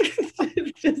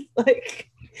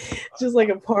 just like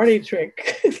a party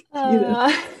trick.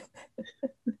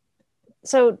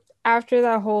 So after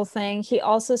that whole thing, he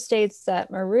also states that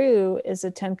Maru is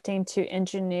attempting to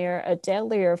engineer a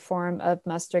deadlier form of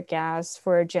mustard gas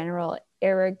for General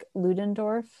Erich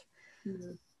Ludendorff.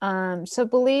 Mm-hmm. So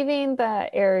believing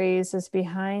that Ares is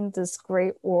behind this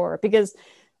great war, because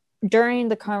during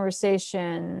the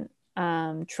conversation,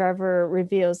 Trevor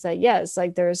reveals that yes,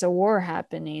 like there's a war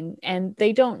happening, and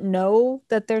they don't know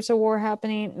that there's a war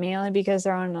happening, mainly because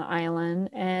they're on an island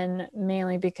and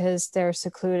mainly because they're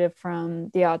secluded from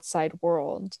the outside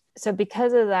world. So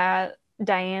because of that,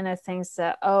 Diana thinks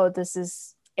that, oh, this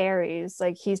is Ares,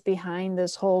 like he's behind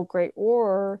this whole great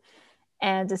war,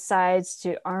 and decides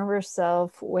to arm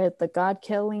herself with the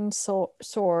god-killing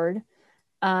sword,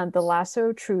 the lasso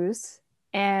of truth,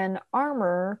 and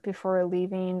armor before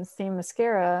leaving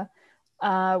Themyscira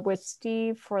with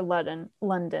Steve for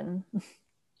London.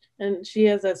 And she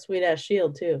has that sweet ass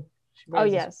shield too. Oh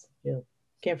yes, shield.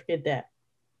 Can't forget that.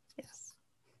 Yes,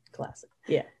 classic.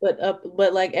 Yeah,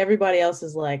 but like everybody else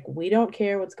is like, we don't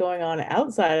care what's going on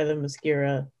outside of the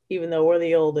Themyscira, even though we're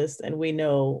the oldest and we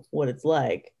know what it's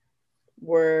like.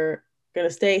 We're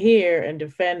gonna stay here and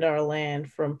defend our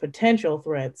land from potential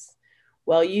threats,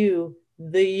 while you,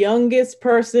 the youngest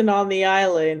person on the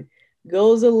island,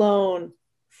 goes alone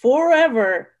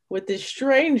forever with this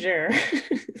stranger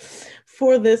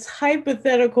for this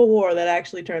hypothetical war that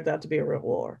actually turns out to be a real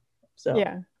war. So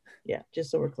yeah,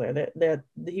 just so we're clear, that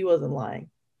he wasn't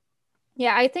lying.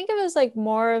 Yeah, I think it was like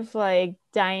more of like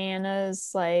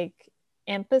Diana's like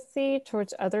empathy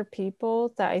towards other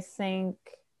people that I think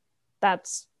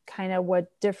that's kind of what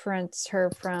differentiates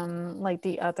her from like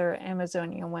the other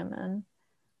Amazonian women.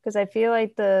 Because I feel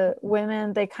like the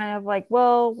women, they kind of like,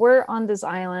 well, we're on this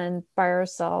island by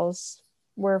ourselves.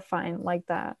 We're fine like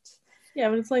that. Yeah,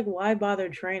 but it's like, why bother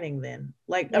training then?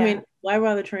 Like, I mean, why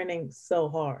bother training so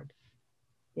hard?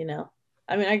 You know?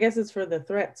 I mean, I guess it's for the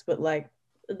threats, but like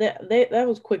that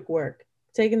was quick work.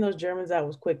 Taking those Germans out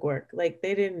was quick work. Like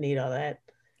they didn't need all that.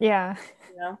 Yeah.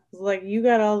 You know, it's like you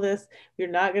got all this, you're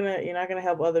not gonna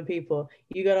help other people.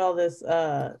 You got all this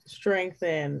strength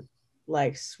and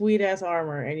like sweet ass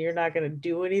armor, and you're not gonna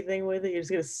do anything with it. You're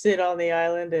just gonna sit on the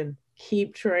island and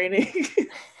keep training.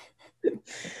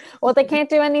 Well, they can't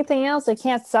do anything else. They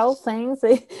can't sell things.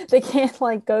 They can't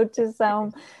like go to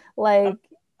some like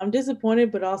I'm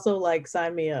disappointed, but also like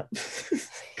sign me up.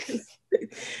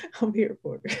 I'm here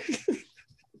for it.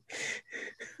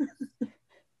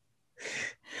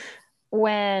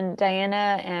 When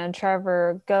Diana and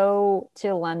Trevor go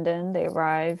to London, they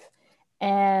arrive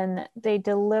and they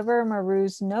deliver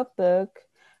Maru's notebook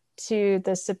to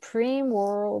the Supreme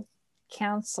World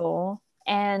Council.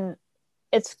 And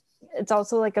it's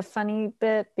also like a funny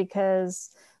bit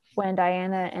because when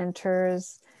Diana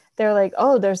enters, they're like,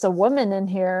 oh, there's a woman in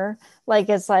here. Like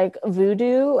it's like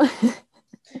voodoo.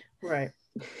 Right.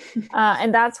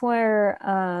 And that's where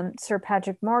Sir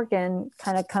Patrick Morgan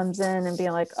kind of comes in and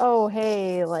being like, oh,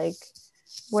 hey, like,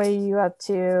 what are you up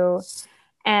to?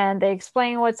 And they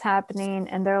explain what's happening.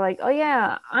 And they're like, oh,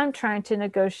 yeah, I'm trying to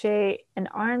negotiate an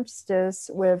armistice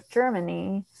with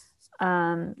Germany.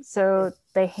 So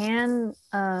they hand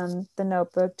the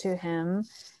notebook to him.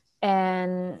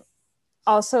 And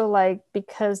also, like,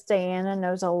 because Diana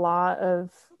knows a lot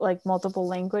of like multiple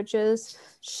languages,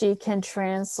 she can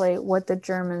translate what the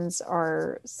Germans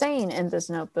are saying in this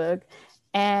notebook.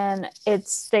 And it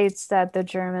states that the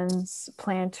Germans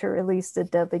plan to release the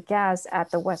deadly gas at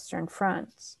the Western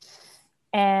Front.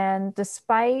 And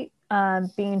despite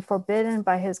being forbidden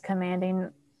by his commanding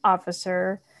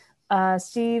officer,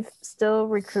 Steve still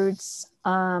recruits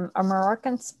a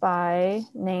Moroccan spy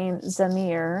named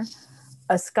Zamir,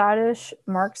 a Scottish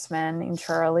marksman named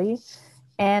Charlie,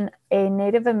 and a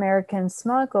Native American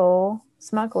smuggler,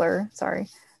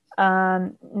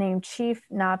 named Chief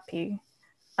Napi,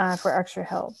 for extra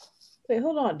help. Wait,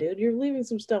 hold on, dude. You're leaving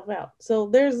some stuff out. So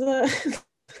there's a.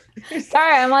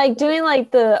 Sorry, I'm like doing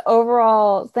like the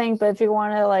overall thing, but if you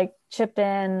want to like chip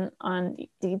in on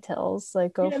details,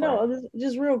 like go for it.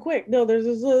 Just real quick. No,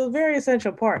 there's a very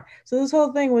essential part. So this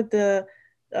whole thing with the,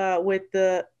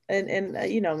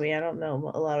 and you know me, I don't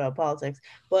know a lot about politics,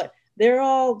 but they're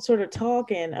all sort of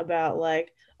talking about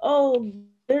like, oh,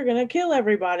 they're gonna kill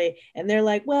everybody, and they're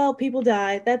like, well, people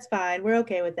died, that's fine, we're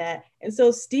okay with that. And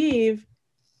so Steve,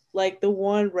 like the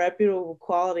one reputable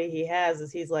quality he has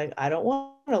is he's like, I don't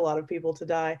want a lot of people to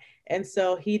die, and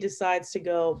so he decides to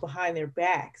go behind their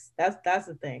backs. That's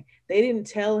the thing. They didn't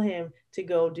tell him to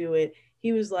go do it.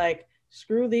 He was like,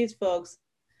 screw these folks.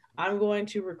 I'm going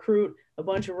to recruit a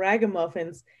bunch of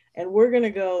ragamuffins, and we're gonna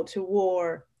go to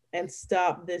war and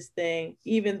stop this thing,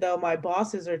 even though my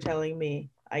bosses are telling me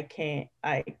I can't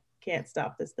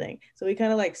stop this thing. So he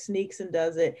kind of like sneaks and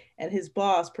does it, and his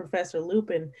boss, Professor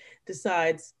Lupin,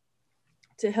 decides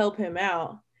to help him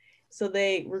out. So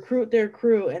they recruit their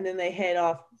crew, and then they head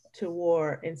off to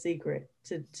war in secret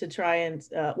to try and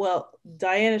well,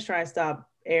 Diana's trying to stop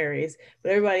Ares,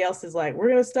 but everybody else is like, we're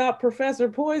gonna stop Professor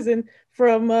Poison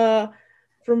from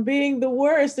being the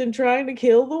worst and trying to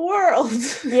kill the world.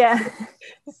 Yeah.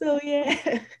 So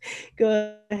yeah,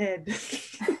 go ahead.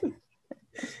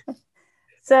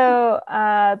 So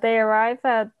they arrive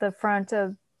at the front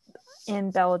of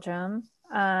in Belgium,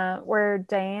 where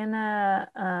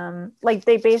Diana, like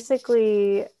they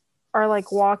basically are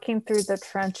like walking through the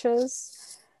trenches,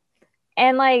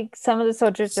 and like some of the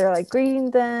soldiers are like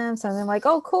greeting them, so they're like,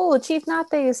 "Oh, cool, Chief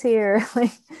Nape is here!"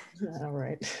 Like, all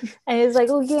right. And he's like,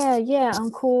 "Oh yeah, I'm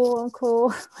cool."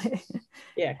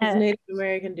 Yeah, because Native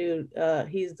American dude,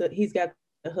 he's got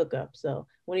the hookup. So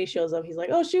when he shows up, he's like,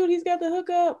 "Oh shoot, he's got the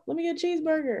hookup. Let me get a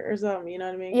cheeseburger or something." You know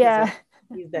what I mean? Yeah.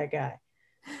 He's that guy.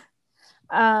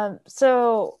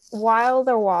 So while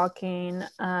they're walking,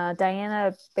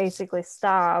 Diana basically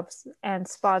stops and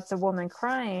spots a woman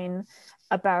crying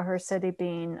about her city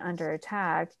being under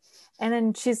attack. And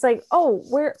then she's like, "Oh,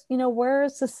 where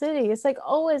is the city?" It's like,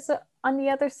 "Oh, it's on the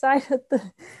other side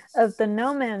of the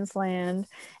no man's land."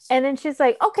 And then she's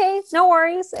like, "Okay, no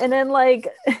worries." And then like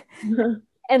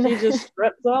and she just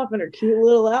struts off in her cute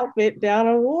little outfit down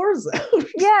a war zone.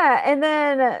 Yeah, and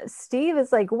then Steve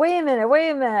is like, wait a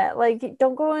minute, like,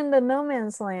 don't go into no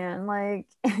man's land, like,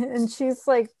 and she's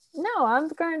like, no, I'm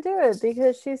gonna do it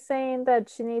because she's saying that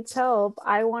she needs help.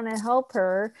 I want to help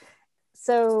her.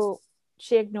 So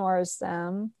she ignores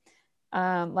them,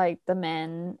 like the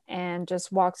men, and just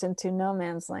walks into no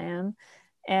man's land,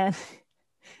 and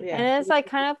Yeah, and it's like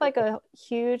kind of like a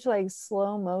huge like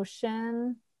slow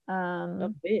motion. A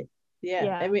bit.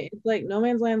 Yeah. I mean, it's like no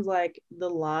man's land's like the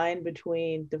line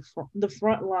between the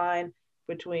front line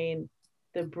between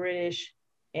the British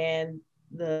and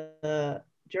the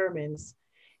Germans.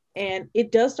 And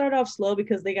it does start off slow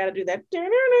because they got to do that.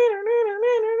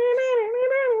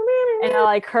 And I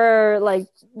like her like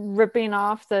ripping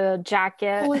off the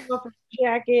jacket. Pulling off her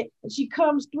jacket, and she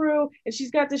comes through, and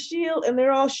she's got the shield, and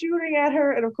they're all shooting at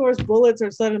her, and of course, bullets are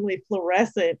suddenly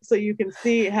fluorescent, so you can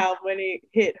see how many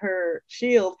hit her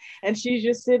shield, and she's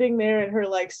just sitting there in her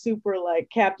like super like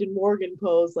Captain Morgan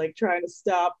pose, like trying to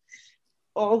stop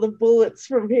all the bullets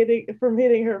from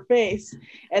hitting her face,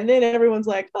 and then everyone's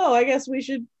like, "Oh, I guess we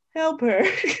should help her."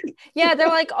 Yeah, they're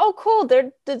like, oh cool,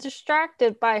 they're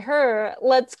distracted by her,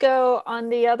 let's go on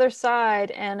the other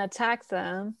side and attack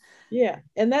them. Yeah,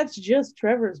 and that's just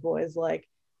Trevor's boys. Like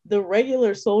the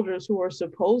regular soldiers who are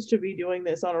supposed to be doing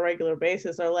this on a regular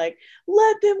basis are like,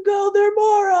 let them go, they're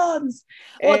morons.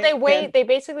 Well, they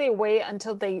basically wait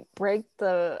until they break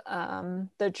the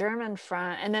German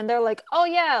front, and then they're like, oh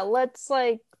yeah, let's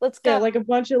go. Yeah, like a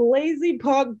bunch of lazy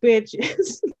punk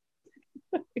bitches.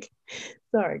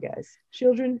 Sorry guys,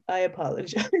 children, I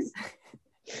apologize.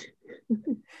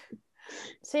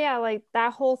 So yeah, like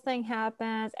that whole thing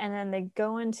happens, and then they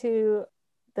go into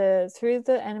through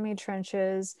the enemy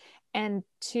trenches and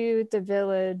to the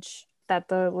village that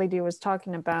the lady was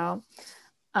talking about,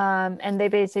 and they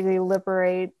basically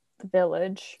liberate the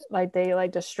village. Like they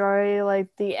like destroy like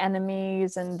the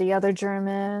enemies and the other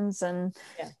Germans. And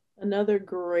yeah, another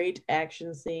great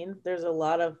action scene. There's a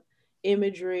lot of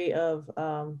imagery of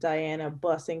Diana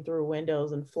busting through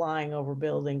windows and flying over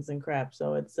buildings and crap.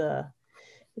 So it's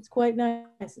quite nice.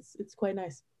 It's quite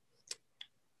nice.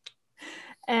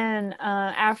 And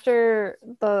after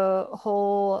the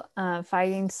whole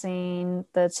fighting scene,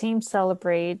 the team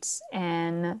celebrates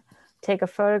and take a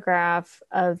photograph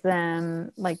of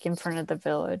them like in front of the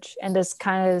village. And this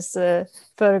kind of is the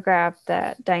photograph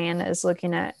that Diana is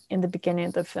looking at in the beginning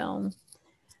of the film.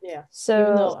 Yeah. So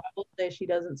even though I will say she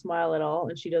doesn't smile at all,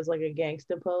 and she does like a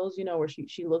gangsta pose, you know, where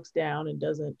she looks down and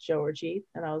doesn't show her teeth.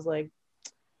 And I was like,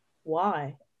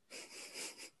 why?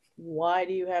 Why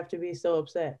do you have to be so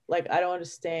upset? Like, I don't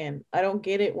understand. I don't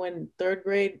get it when third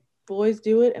grade boys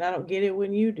do it, and I don't get it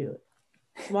when you do it.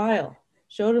 Smile.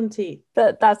 Show them teeth.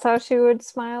 That's how she would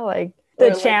smile, like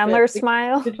the Chandler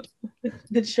smile.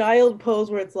 The child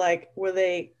pose where it's like where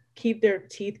they keep their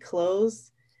teeth closed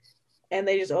and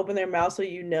they just open their mouth so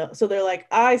you know. So they're like,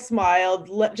 I smiled.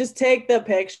 Just take the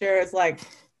picture. It's like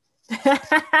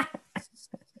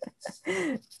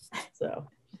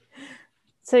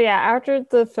So yeah, after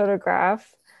the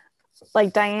photograph,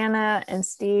 like Diana and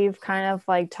Steve kind of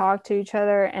like talk to each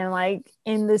other, and like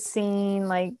in the scene,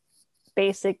 like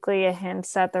basically a hint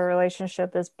that the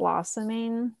relationship is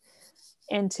blossoming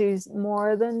into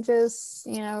more than just,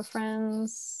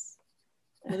 friends.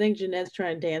 I think Jeanette's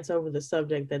trying to dance over the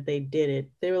subject that they did it.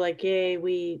 They were like, yay,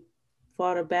 we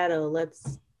fought a battle.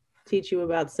 Let's teach you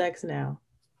about sex now.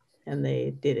 And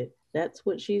they did it. That's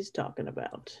what she's talking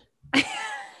about.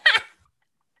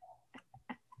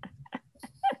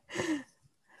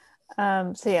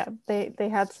 So yeah, they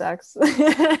had sex.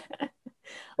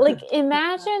 Like,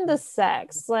 imagine the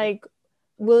sex. Like,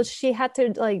 will she have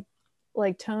to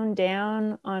like tone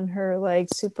down on her like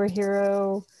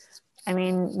superhero? I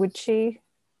mean, would she?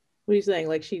 What are you saying?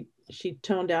 Like she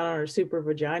toned down on her super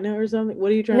vagina or something?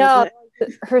 What are you trying No, to say?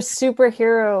 her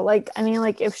superhero. Like, I mean,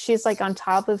 like if she's like on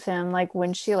top of him, like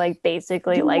when she like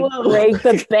basically like Whoa. break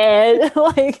the bed,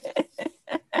 like.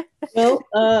 Well,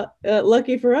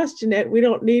 lucky for us, Jeanette, we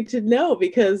don't need to know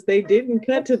because they didn't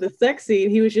cut to the sex scene.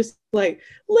 He was just like,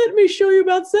 let me show you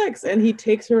about sex. And he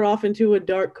takes her off into a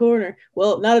dark corner.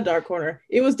 Well, not a dark corner.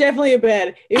 It was definitely a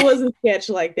bed. It wasn't sketch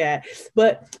like that.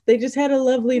 But they just had a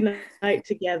lovely night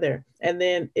together. And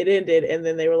then it ended. And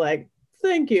then they were like,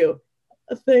 thank you.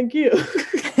 Thank you.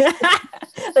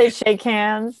 They shake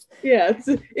hands. Yeah,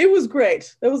 it was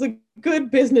great. That was a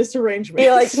good business arrangement.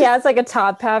 He has like a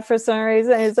top hat for some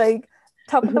reason. He's like,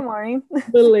 top of the morning.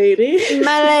 The lady.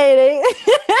 My lady.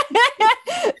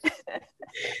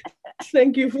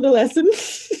 Thank you for the lesson.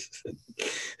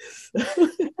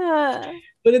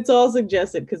 But it's all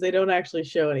suggested because they don't actually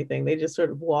show anything. They just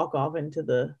sort of walk off into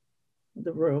the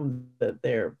room that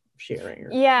they're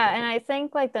sharing. Yeah, and I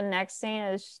think like the next scene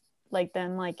is like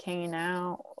them like hanging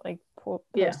out, like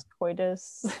post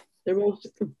coitus. They're both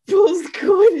just post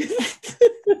coitus.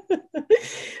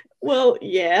 Well,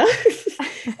 yeah.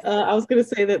 I was gonna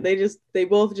say that they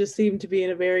both just seemed to be in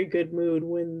a very good mood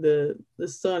when the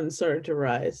sun started to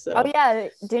rise. So. Oh yeah,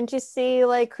 didn't you see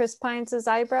like Chris Pine's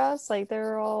eyebrows? Like they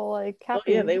were all like happy.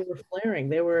 Oh yeah, they were flaring.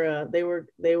 They were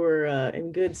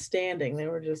in good standing. They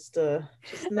were just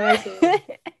nice.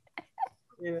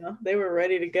 They were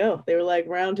ready to go. They were like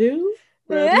round two.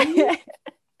 No.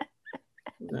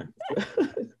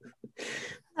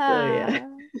 Yeah.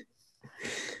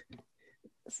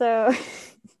 So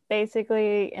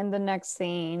basically in the next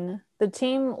scene, the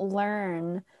team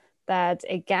learn that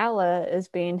a gala is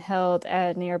being held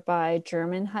at a nearby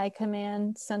German high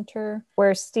command center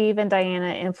where Steve and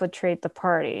Diana infiltrate the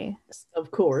party.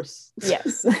 Of course.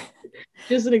 Yes.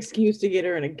 Just an excuse to get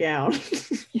her in a gown.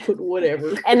 But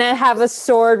whatever. And then have a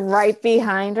sword right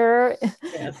behind her.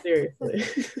 Yeah, seriously.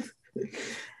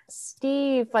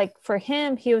 Steve, like for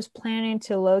him, he was planning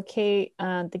to locate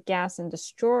the gas and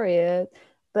destroy it,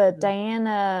 but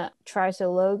Diana tries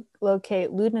to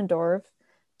locate Ludendorff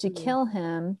to kill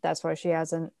him. That's why she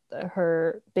has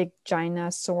her big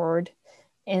giant sword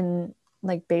and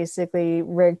like basically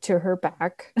rigged to her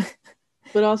back.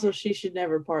 But also she should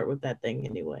never part with that thing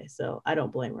anyway, so I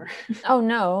don't blame her. Oh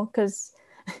no, because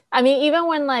I mean, even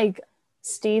when like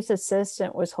Steve's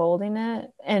assistant was holding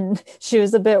it and she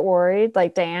was a bit worried,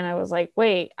 like Diana was like,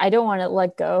 wait, I don't want to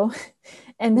let go.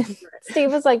 And then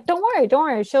Steve was like, don't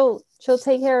worry, she'll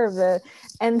take care of it.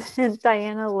 And then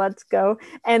Diana lets go,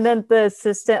 and then the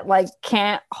assistant like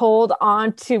can't hold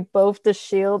on to both the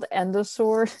shield and the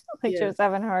sword. Like she was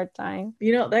having a hard time.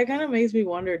 That kind of makes me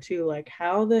wonder too, like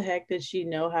how the heck did she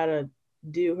know how to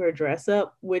do her dress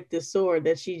up with the sword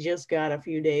that she just got a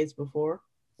few days before?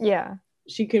 Yeah.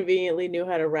 She conveniently knew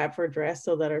how to wrap her dress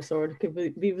so that her sword could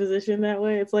be positioned that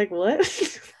way. It's like, what?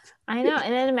 I know.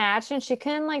 And then imagine she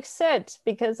couldn't like sit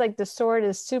because like the sword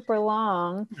is super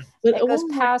long. But it goes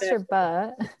past her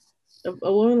butt.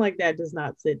 A woman like that does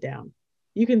not sit down.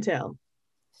 You can tell.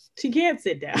 She can't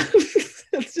sit down.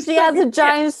 She has a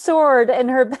giant sword in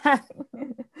her back.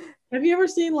 Have you ever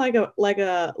seen like a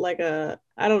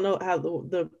I don't know how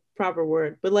the proper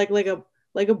word, but like a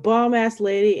bomb ass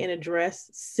lady in a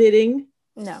dress sitting?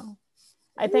 No.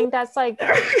 I think that's like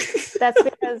that's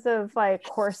because of like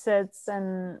corsets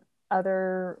and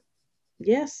other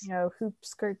hoop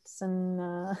skirts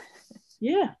and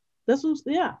that's what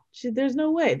there's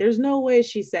no way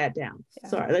she sat down.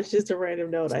 Sorry, that's just a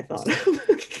random note I thought of.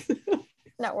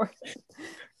 Not worth it.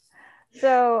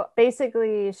 So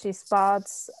basically she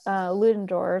spots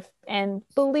Ludendorff, and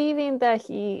believing that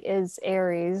he is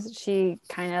Ares, she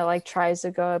kind of like tries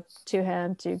to go up to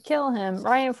him to kill him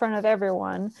right in front of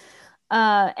everyone.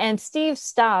 And Steve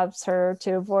stops her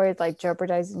to avoid like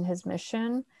jeopardizing his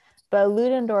mission, but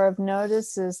Ludendorff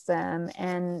notices them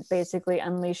and basically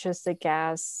unleashes the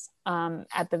gas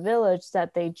at the village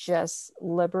that they just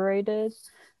liberated.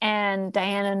 And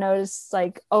Diana noticed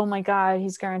like, oh my god,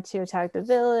 he's going to attack the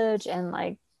village, and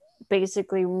like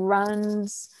basically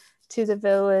runs to the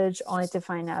village, only to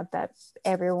find out that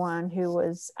everyone who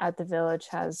was at the village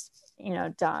has,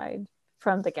 died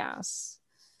from the gas.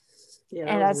 Yeah,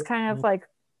 And that's kind of like,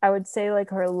 I would say, like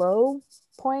her low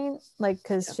point, like,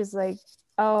 because she's like,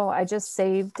 oh, I just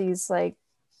saved these like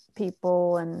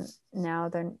people and now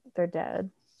they're dead.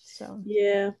 So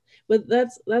yeah, but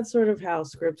that's sort of how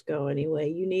scripts go anyway.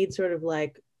 You need sort of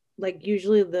like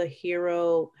usually the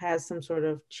hero has some sort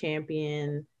of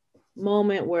champion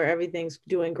moment where everything's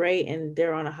doing great and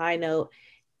they're on a high note,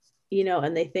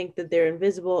 and they think that they're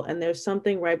invisible, and there's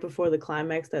something right before the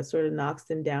climax that sort of knocks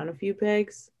them down a few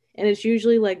pegs. And it's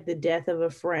usually like the death of a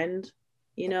friend,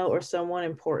 or someone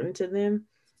important to them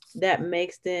that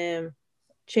makes them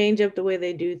change up the way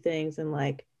they do things, and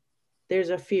like there's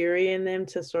a fury in them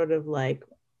to sort of like,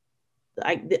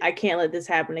 I can't let this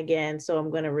happen again, so I'm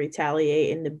going to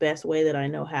retaliate in the best way that I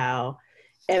know how.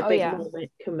 Epic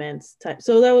moment commence type.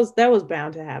 So that was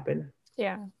bound to happen.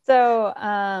 Yeah.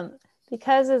 So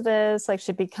because of this, like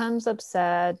she becomes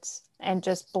upset and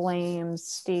just blames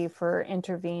Steve for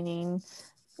intervening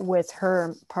with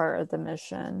her part of the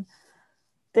mission.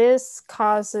 This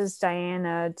causes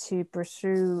Diana to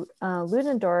pursue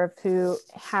Ludendorff, who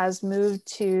has moved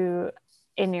to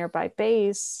a nearby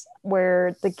base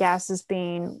where the gas is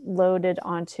being loaded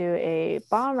onto a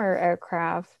bomber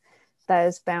aircraft that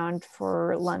is bound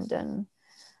for London.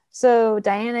 So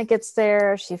Diana gets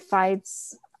there, she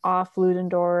fights off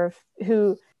Ludendorff,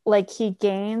 who like he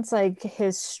gains like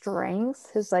his strength,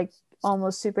 his like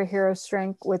almost superhero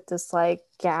strength with this like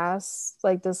gas,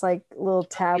 like this like little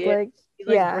tablet. He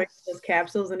like breaks those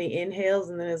capsules and he inhales,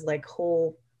 and then his like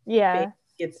whole face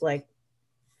gets like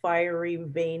fiery,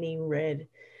 veiny red.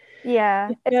 Yeah.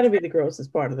 It's gotta be the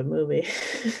grossest part of the movie.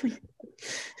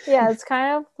 Yeah, it's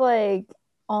kind of like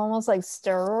almost like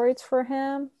steroids for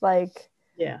him. Like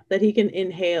that he can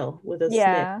inhale with a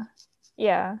sniff.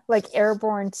 Yeah, like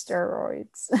airborne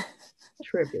steroids.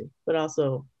 Trippy, but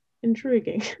also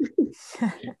intriguing.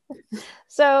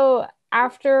 So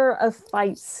after a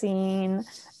fight scene,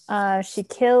 she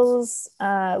kills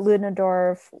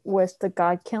Ludendorff with the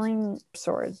god-killing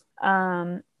sword.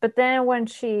 But then when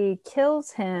she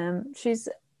kills him, she's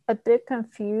a bit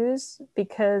confused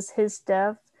because his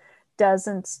death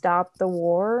doesn't stop the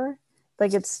war.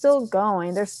 Like it's still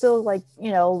going. They're still like,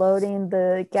 loading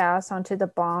the gas onto the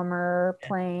bomber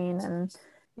plane. And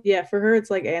yeah, for her, it's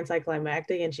like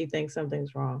anticlimactic and she thinks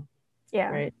something's wrong. Yeah.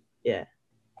 Right? Yeah.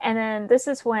 And then this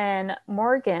is when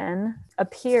Morgan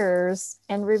appears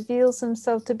and reveals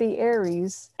himself to be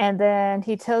Ares. And then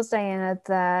he tells Diana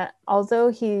that although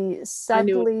he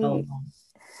subtly...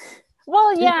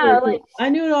 Well, yeah. Like I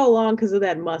knew it all along because of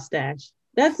that mustache.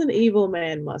 That's an evil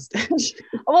man mustache.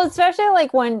 Well, especially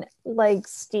like when like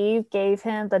Steve gave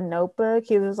him the notebook,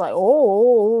 he was like,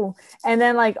 oh. And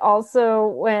then like also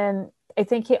when I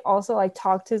think he also like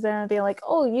talked to them and being like,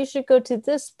 oh, you should go to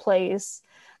this place.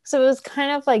 So it was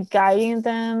kind of like guiding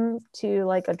them to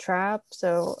like a trap.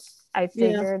 So I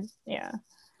figured, yeah.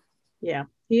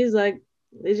 He's like,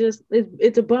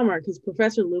 it's a bummer because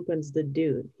Professor Lupin's the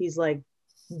dude. He's like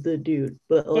the dude,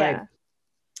 but like,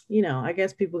 I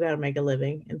guess people got to make a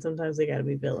living, and sometimes they got to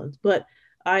be villains. But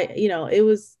it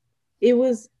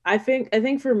was. I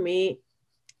think for me,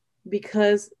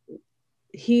 because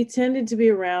he tended to be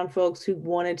around folks who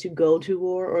wanted to go to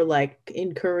war or like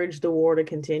encourage the war to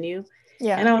continue.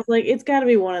 Yeah. And I was like, it's got to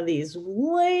be one of these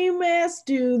lame ass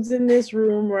dudes in this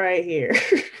room right here.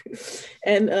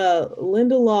 And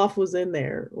Lindelof was in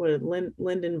there with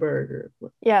Lindenberg.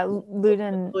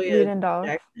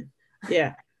 Ludendorff.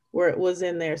 Yeah, where it was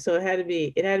in there. So it had to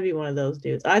be one of those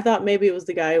dudes. I thought maybe it was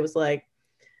the guy who was like,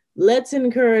 let's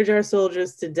encourage our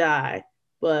soldiers to die.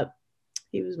 But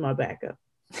he was my backup.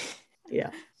 Yeah.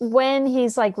 When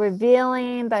he's like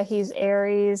revealing that he's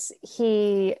Ares,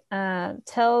 he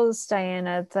tells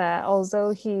Diana that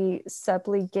although he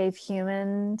subtly gave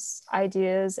humans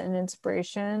ideas and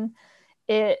inspiration,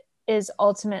 it is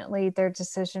ultimately their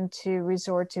decision to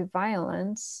resort to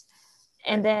violence.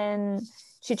 And then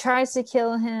she tries to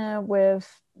kill him with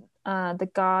the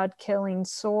god-killing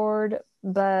sword,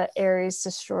 but Ares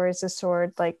destroys the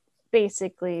sword like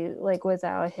basically like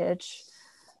without a hitch.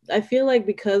 I feel like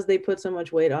because they put so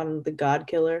much weight on the God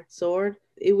Killer sword,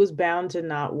 it was bound to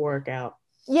not work out.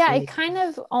 Yeah, it kind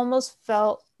of almost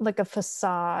felt like a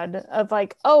facade of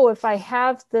like, oh, if I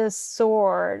have this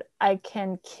sword, I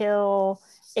can kill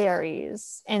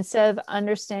Ares, instead of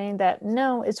understanding that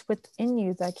no, it's within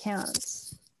you that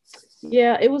counts.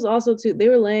 Yeah, it was also too, they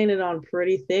were laying it on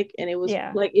pretty thick, and it was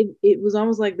like it was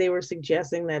almost like they were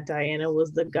suggesting that Diana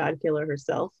was the God Killer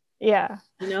herself. Yeah.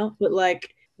 But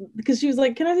like, because she was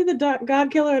like, can I see the God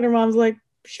Killer? And her mom's like,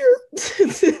 sure.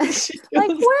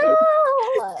 Like,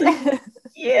 well,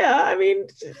 Yeah, I mean,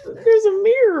 there's a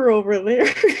mirror over there,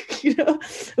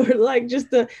 or like just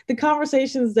the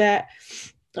conversations that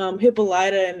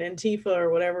Hippolyta and Tifa or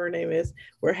whatever her name is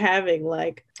were having.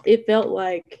 Like, it felt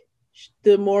like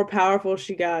the more powerful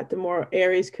she got, the more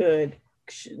Ares could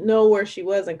know where she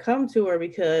was and come to her,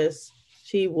 because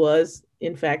she was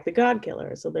in fact the god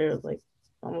killer. So they're like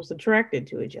almost attracted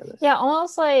to each other. yeah,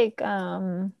 almost like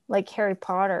Harry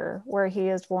Potter, where he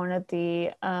is one of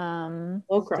the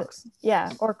Horcrux.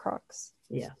 Horcrux.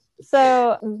 Yeah.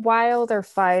 So while they're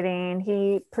fighting,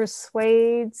 he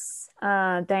persuades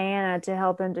Diana to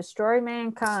help him destroy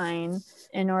mankind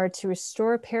in order to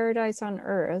restore paradise on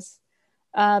Earth.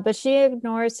 But she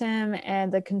ignores him,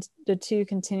 and the two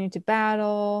continue to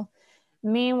battle.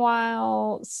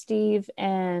 Meanwhile, Steve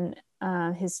and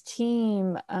his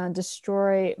team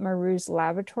destroy Maru's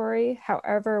laboratory.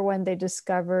 However, when they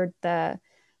discovered that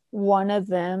one of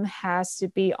them has to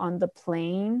be on the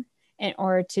plane in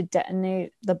order to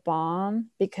detonate the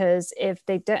bomb, because if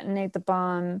they detonate the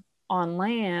bomb on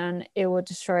land, it will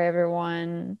destroy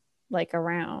everyone like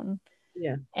around.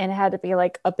 Yeah. And it had to be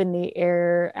like up in the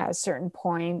air at certain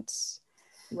points.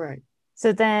 Right.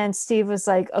 So then Steve was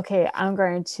like, okay, I'm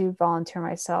going to volunteer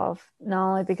myself, not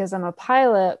only because I'm a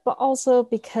pilot, but also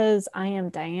because I am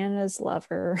Diana's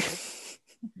lover.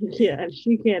 Yeah,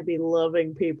 she can't be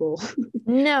loving people.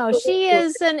 No, she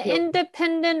is an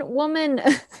independent woman.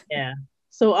 Yeah.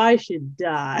 So I should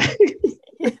die.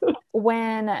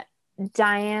 When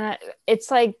Diana,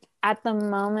 it's like at the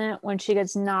moment when she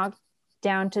gets knocked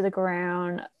down to the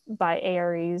ground by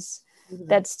Ares,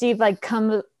 that Steve like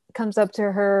comes up to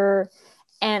her,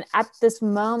 and at this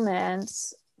moment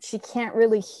she can't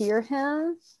really hear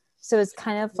him, so it's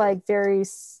kind of like very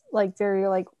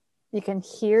you can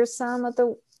hear some of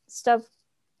the stuff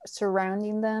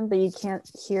surrounding them, but you can't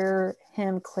hear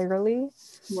him clearly.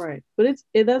 Right. But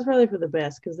that's probably for the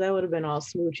best, because that would have been all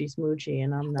smoochy,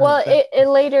 and I'm not. Well, it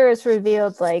later is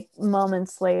revealed, like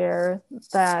moments later,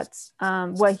 that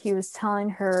what he was telling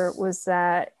her was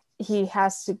that he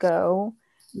has to go,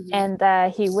 and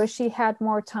that he wished he had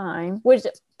more time, which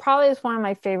probably is one of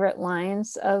my favorite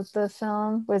lines of the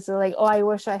film, was like, oh, I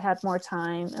wish I had more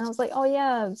time. And I was like, oh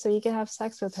yeah, so you can have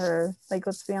sex with her, like,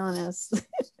 let's be honest.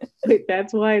 Wait,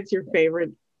 that's why it's your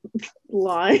favorite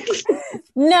line?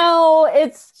 No,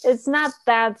 it's not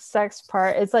that sex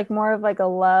part. It's like more of like a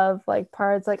love like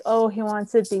part. It's like, oh, he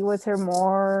wants to be with her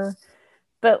more,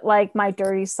 but like my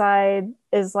dirty side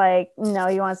is like, no,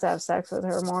 he wants to have sex with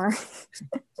her more.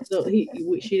 So she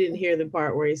didn't hear the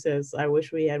part where he says, I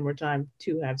wish we had more time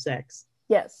to have sex.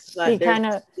 Yes. He kind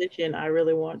of position I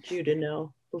really want you to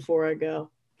know before I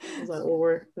go. Is that what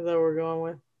we're going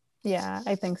with? Yeah,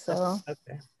 I think so.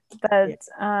 Okay.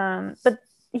 But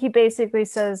he basically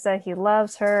says that he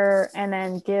loves her, and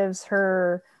then gives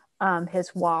her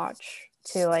his watch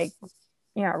to, like,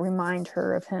 remind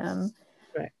her of him.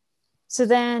 Right. So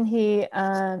then he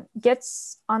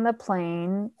gets on the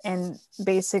plane and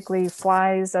basically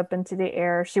flies up into the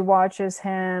air. She watches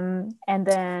him, and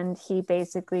then he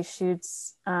basically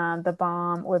shoots the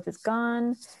bomb with his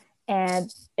gun,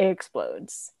 and it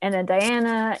explodes. And then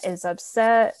Diana is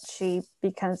upset. She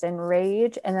becomes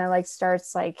enraged, and then like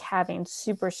starts like having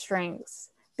super strength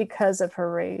because of her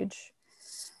rage.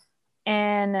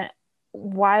 And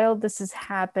while this is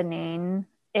happening,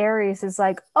 Ares is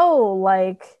like, oh,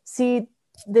 like, see,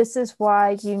 this is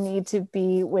why you need to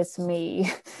be with me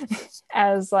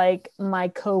as like my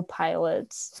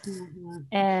co-pilots.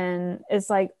 And it's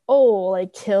like, oh,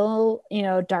 like, kill,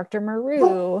 Dr.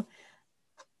 Maru.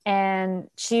 And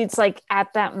she's like,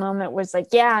 at that moment was like,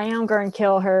 yeah, I am going to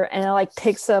kill her. And it like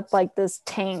picks up like this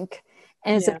tank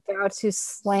and is about to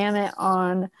slam it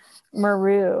on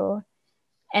Maru.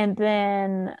 And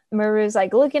then Maru's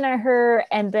like looking at her,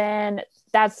 and then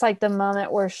that's like the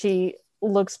moment where she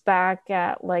looks back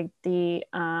at like the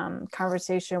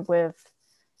conversation with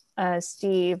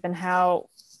Steve, and how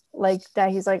like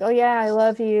that he's like, oh yeah, I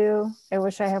love you, I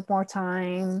wish I had more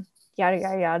time, yada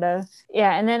yada yada.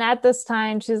 Yeah. And then at this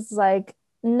time she's like,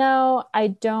 no, I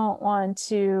don't want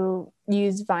to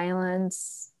use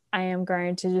violence, I am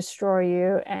going to destroy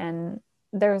you. And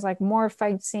there's like more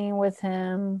fight scene with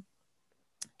him.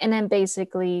 And then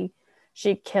basically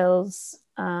she kills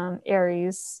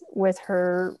Ares with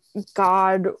her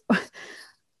god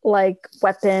like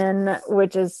weapon,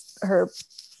 which is her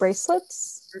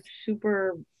bracelets. Her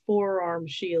super forearm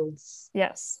shields.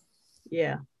 Yes.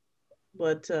 Yeah.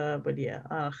 But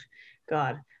yeah.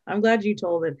 God. I'm glad you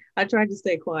told it. I tried to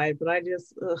stay quiet, but I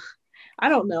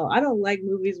don't know. I don't like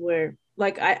movies where,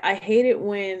 like, I hate it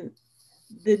when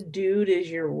the dude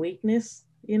is your weakness.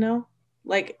 you know?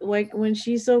 Like when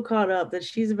she's so caught up that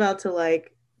she's about to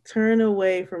like turn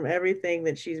away from everything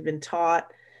that she's been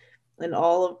taught and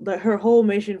all of her whole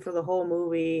mission for the whole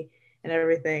movie and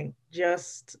everything,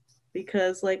 just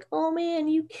because like, oh man,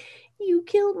 you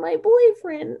killed my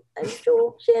boyfriend, I'm so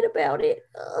upset about it.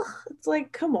 Ugh. It's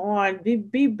like, come on,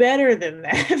 be better than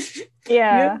that. You have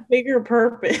Yeah. a bigger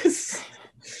purpose.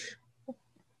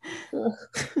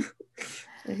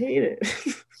 I hate it.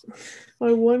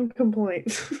 My one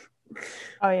complaint.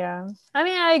 Oh yeah. I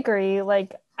mean, I agree.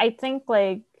 Like, I think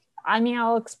like I mean,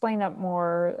 I'll explain up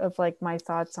more of like my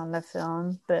thoughts on the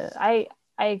film, but I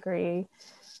agree.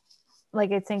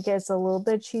 Like, I think it's a little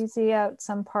bit cheesy at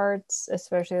some parts,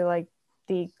 especially like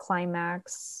the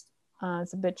climax.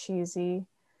 It's a bit cheesy.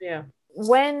 Yeah.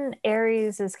 When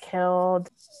Ares is killed,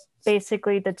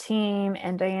 basically the team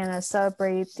and Diana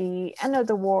celebrate the end of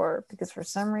the war because for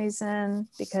some reason,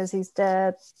 because he's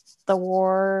dead, the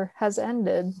war has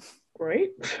ended.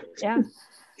 Right? Yeah.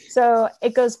 So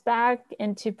it goes back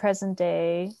into present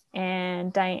day,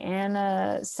 and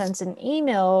Diana sends an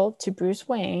email to Bruce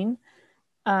Wayne,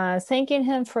 thanking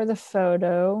him for the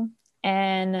photo.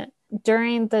 And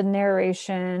during the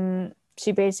narration,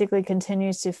 she basically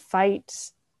continues to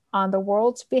fight on the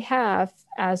world's behalf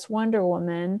as Wonder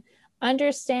Woman,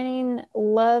 understanding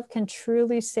love can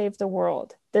truly save the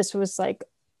world. This was like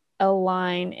a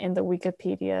line in the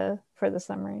Wikipedia for the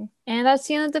summary. And that's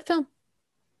the end of the film.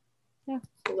 Yeah.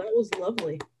 Well, that was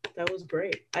lovely. That was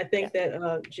great. I think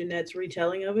that Jeanette's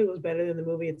retelling of it was better than the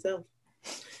movie itself.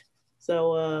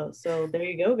 So there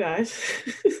you go, guys.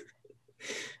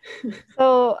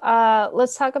 So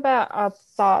let's talk about our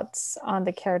thoughts on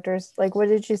the characters. Like, what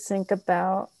did you think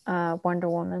about Wonder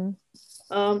Woman?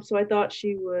 So I thought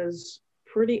she was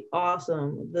pretty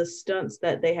awesome. The stunts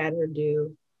that they had her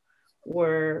do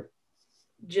were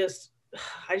just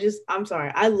I'm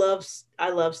sorry. I love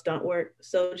stunt work.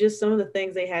 So just some of the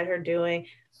things they had her doing,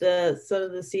 some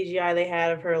of the CGI they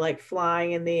had of her like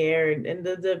flying in the air and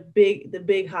the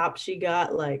big hop she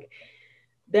got, like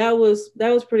that was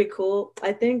pretty cool.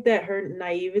 I think that her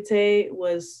naivete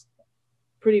was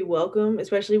pretty welcome,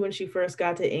 especially when she first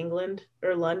got to England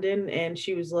or London and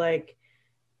she was like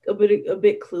a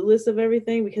bit clueless of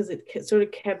everything because it sort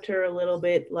of kept her a little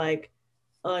bit like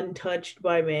untouched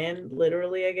by man,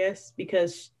 literally, I guess,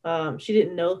 because she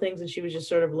didn't know things and she was just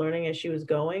sort of learning as she was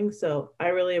going. So I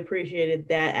really appreciated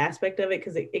that aspect of it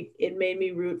because it made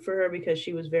me root for her because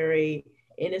she was very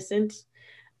innocent.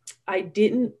 I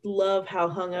didn't love how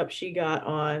hung up she got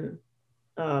on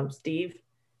Steve,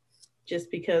 just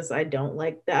because I don't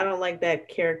like that. I don't like that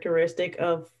characteristic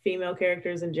of female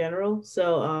characters in general.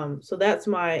 So that's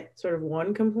my sort of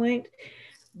one complaint.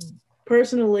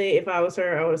 Personally, if I was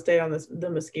her, I would have stayed on the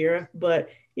mascara. But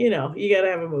you got to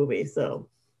have a movie, so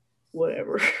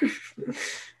whatever.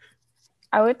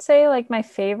 I would say like my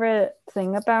favorite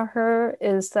thing about her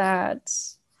is that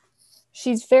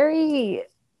she's very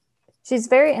she's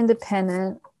very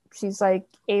independent. She's like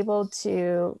able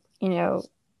to,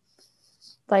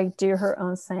 like do her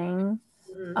own thing.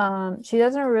 She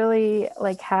doesn't really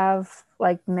like have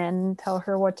like men tell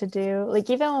her what to do. Like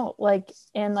even like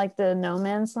in like the no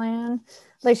man's land,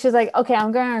 like she's like, okay,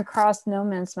 I'm going to cross no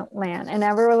man's land, and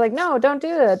everyone was like, no, don't do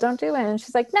it, don't do it. And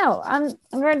she's like, no, I'm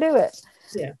going to do it.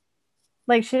 Yeah.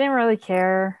 Like she didn't really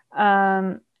care.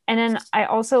 And then I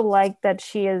also like that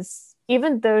she is,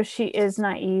 even though she is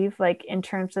naive, like in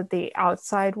terms of the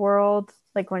outside world,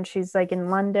 like when she's like in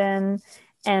London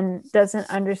and doesn't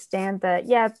understand that,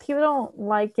 yeah, people don't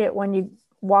like it when you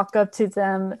walk up to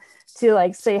them to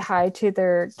like say hi to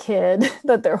their kid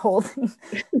that they're holding.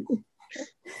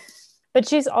 But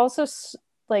she's also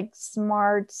like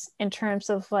smart in terms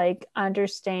of like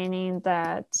understanding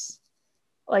that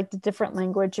like the different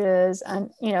languages and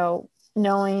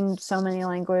knowing so many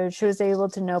languages. She was able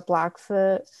to know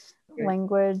Blackfoot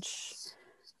language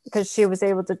because she was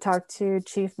able to talk to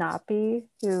Chief Nappy,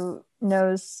 who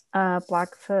knows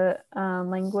Blackfoot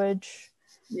language.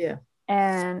 Yeah.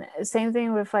 And same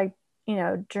thing with like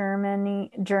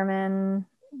German,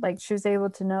 like she was able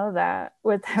to know that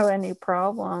without any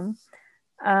problem.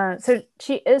 So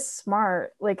she is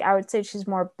smart. Like I would say she's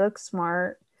more book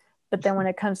smart, but then when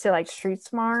it comes to like street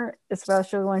smart,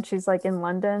 especially when she's like in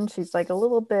London, she's like a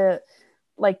little bit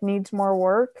like needs more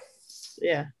work.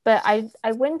 Yeah. But I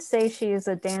wouldn't say she is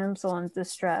a damsel in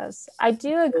distress. I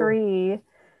do agree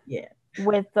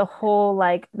with the whole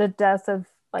like the death of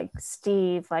like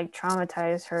Steve like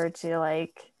traumatized her to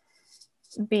like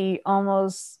be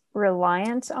almost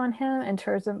reliant on him in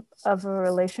terms of a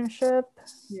relationship.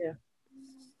 Yeah.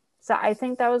 So I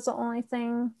think that was the only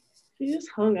thing. She just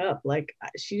hung up. Like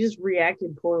she just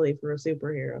reacted poorly for a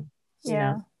superhero. you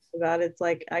know, about it's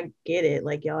like, I get it,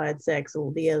 like y'all had sex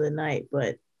the other night,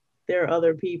 but there are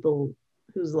other people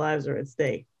whose lives are at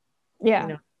stake,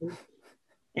 Yeah. you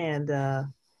know,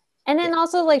 and then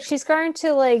also like she's going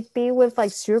to like be with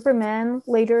like Superman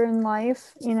later in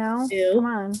life, you know. Ew. Come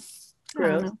on.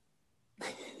 Gross.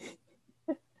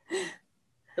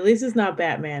 At least it's not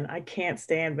Batman. I can't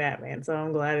stand Batman, so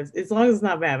I'm glad as long as it's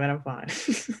not Batman, I'm fine.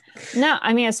 No,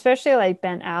 I mean, especially like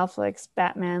Ben Affleck's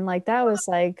Batman, like that was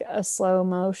like a slow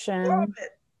motion.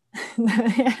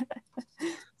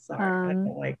 Sorry, I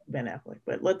don't like Ben Affleck,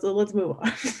 but let's move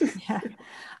on. Yeah,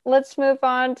 let's move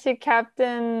on to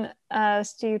Captain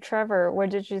Steve Trevor. What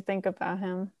did you think about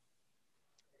him?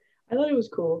 I thought it was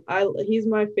cool. He's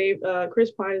my favorite.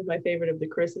 Chris Pine is my favorite of the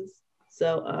Chris's.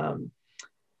 So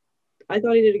I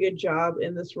thought he did a good job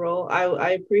in this role.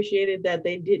 I appreciated that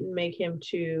they didn't make him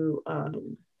too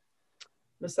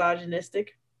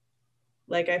misogynistic.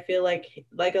 Like I feel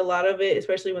like a lot of it,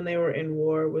 especially when they were in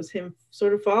war, was him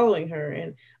sort of following her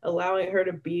and allowing her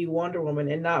to be Wonder Woman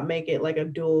and not make it like a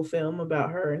dual film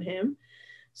about her and him.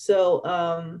 So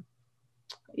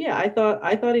yeah, I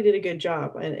thought he did a good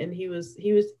job, and he was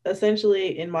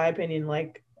essentially, in my opinion,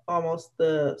 like almost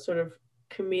the sort of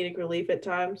comedic relief at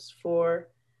times for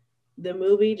the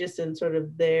movie, just in sort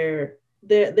of their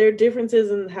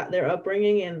differences and their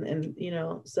upbringing, and you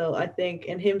know, so I think,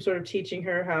 and him sort of teaching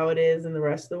her how it is in the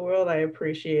rest of the world, I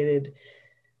appreciated,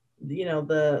 you know,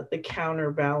 the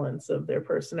counterbalance of their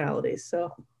personalities.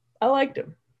 So I liked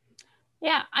him.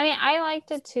 Yeah, I mean, I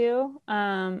liked it too.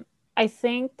 I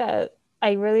think that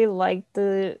I really liked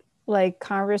the like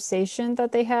conversation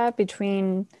that they had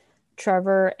between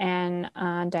Trevor and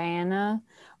Diana,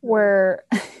 where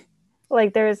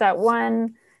like there's that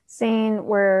one scene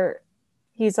where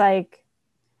he's like,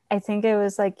 I think it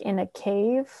was like in a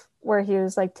cave where he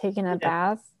was like taking a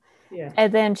bath. Yeah.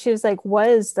 And then she was like, what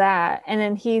is that? And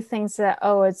then he thinks that,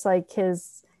 oh, it's like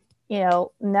his, you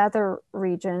know, nether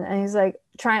region. And he's like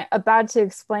about to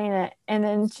explain it. And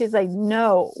then she's like,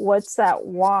 no, what's that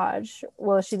watch?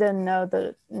 Well, she didn't know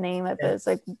the name of it. It's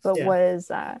like, but what is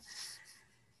that?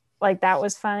 Like, that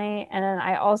was funny. And then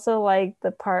I also like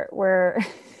the part where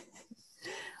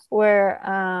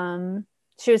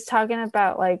she was talking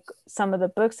about like some of the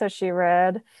books that she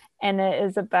read, and it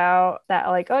is about that,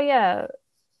 like, oh yeah,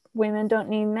 women don't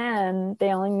need men,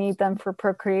 they only need them for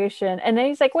procreation. And then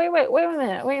he's like, wait a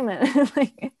minute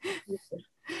like,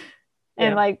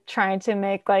 and like trying to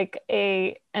make like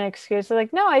an excuse,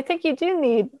 like, no, I think you do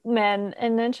need men.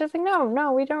 And then she's like,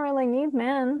 no, we don't really need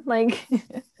men, like.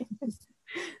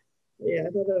 Yeah,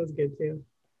 I thought that was good too.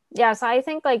 Yeah, so I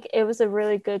think like it was a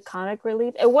really good comic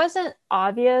relief. It wasn't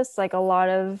obvious, like a lot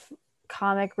of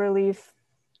comic relief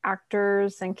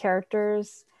actors and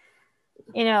characters,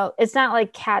 you know, it's not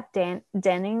like Kat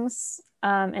Dennings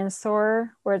in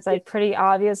Thor, where it's like pretty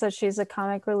obvious that she's a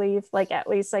comic relief. Like, at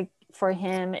least like for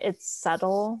him, it's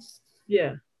subtle.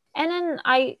 Yeah. And then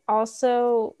I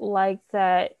also like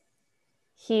that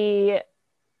he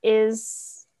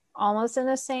is almost in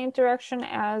the same direction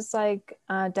as like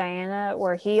Diana,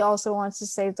 where he also wants to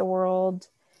save the world.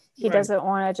 He doesn't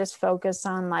want to just focus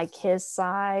on like his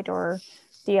side or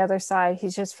the other side.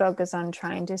 He's just focused on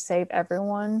trying to save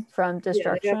everyone from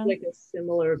destruction. Yeah, they have like a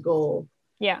similar goal.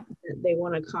 Yeah, that they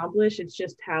want to accomplish. It's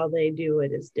just how they do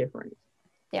it is different.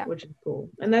 Yeah, which is cool,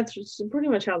 and that's just pretty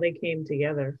much how they came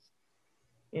together.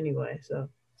 Anyway, so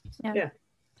yeah,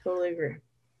 totally agree.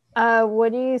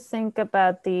 What do you think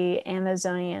about the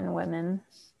Amazonian women?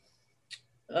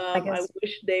 I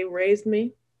wish they raised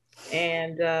me,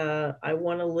 and I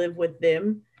want to live with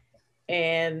them.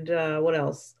 And what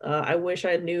else? I wish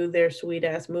I knew their sweet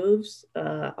ass moves.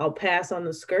 I'll pass on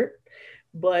the skirt,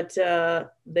 but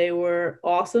they were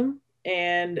awesome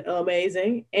and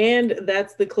amazing. And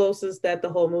that's the closest that the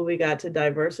whole movie got to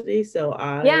diversity. So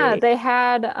they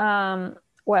had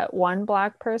one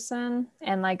Black person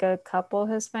and like a couple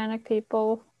Hispanic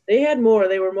people. They had more.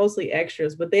 They were mostly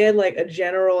extras, but they had like a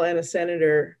general and a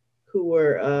senator who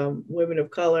were women of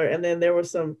color. And then there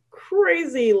was some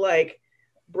crazy like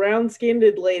brown-skinned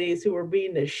ladies who were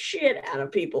beating the shit out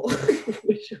of people,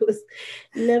 which was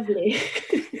lovely.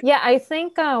 Yeah, I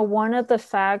think one of the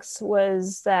facts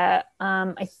was that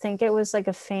I think it was like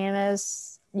a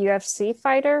famous UFC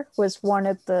fighter was one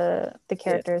of the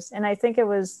characters, and I think it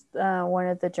was one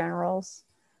of the generals.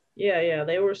 Yeah,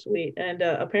 they were sweet, and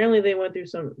apparently they went through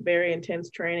some very intense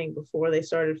training before they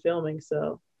started filming,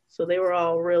 so they were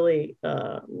all really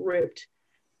ripped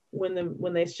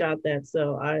when they shot that.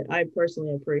 So I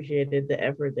personally appreciated the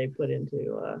effort they put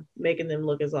into making them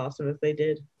look as awesome as they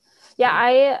did. Yeah,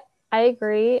 I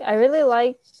agree. I really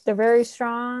like, they're very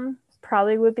strong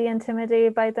probably would be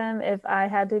intimidated by them if I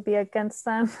had to be against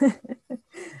them.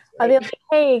 I'd be Right. like,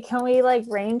 hey, can we like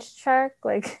range check?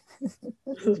 Like,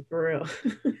 For real.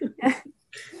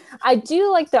 I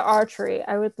do like the archery.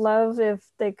 I would love if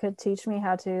they could teach me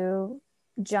how to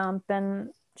jump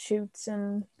and shoot.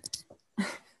 And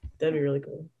That'd be really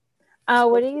cool.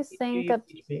 what Once do they you teach you, think you of,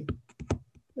 teach me.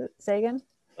 say again?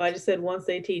 I just said once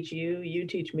they teach you, you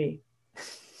teach me.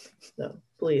 So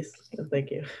please, thank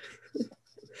you.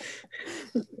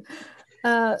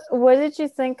 What did you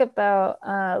think about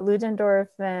Ludendorff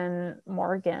and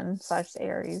Morgan /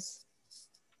 Ares?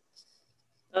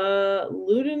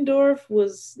 Ludendorff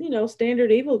was,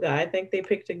 standard evil guy. I think they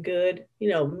picked a good,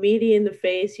 meaty in the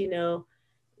face,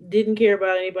 didn't care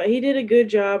about anybody. He did a good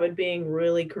job at being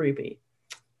really creepy.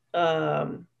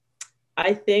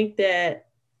 I think that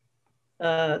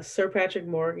Sir Patrick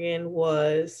Morgan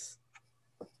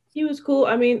he was cool.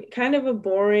 I mean, kind of a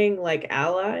boring like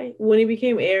ally. When he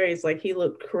became Ares, like he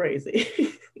looked crazy,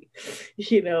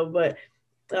 but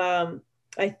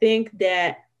I think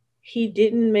that he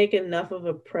didn't make enough of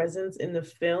a presence in the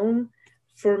film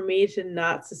for me to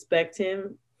not suspect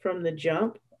him from the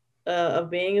jump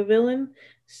of being a villain.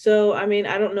 So, I mean,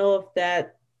 I don't know if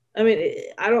that, I mean,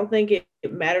 I don't think it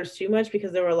matters too much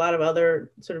because there were a lot of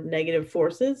other sort of negative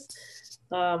forces.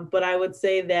 But I would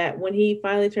say that when he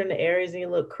finally turned to Ares and he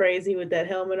looked crazy with that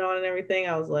helmet on and everything,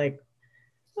 I was like,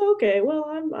 okay, well,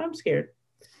 I'm scared.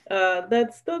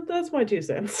 That's my 2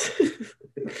 cents.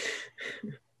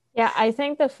 Yeah, I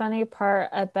think the funny part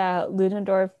about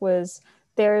Ludendorff was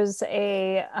there's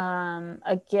a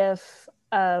gif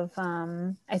of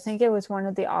I think it was one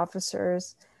of the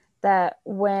officers that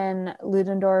when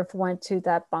Ludendorff went to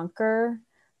that bunker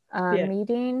Yeah.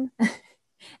 meeting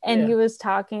and Yeah. he was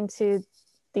talking to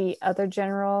the other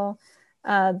general,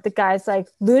 the guy's like,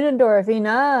 Ludendorff,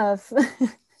 enough.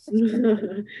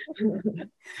 And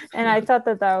I thought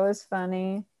that was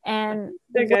funny. And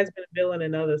that guy's been a villain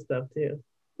in other stuff too.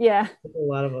 Yeah. A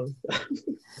lot of them.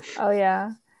 Oh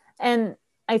yeah. And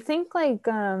I think like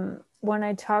when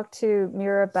I talked to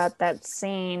Mira about that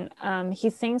scene, he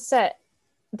thinks that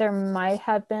there might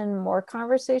have been more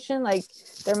conversation. Like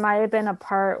there might have been a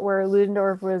part where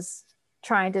Ludendorff was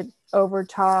trying to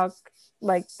overtalk,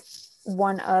 like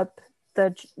one up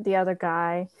the other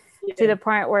guy, to the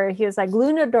point where he was like,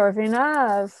 Ludendorff,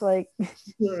 enough. Like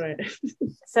right.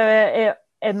 So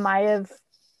it might have,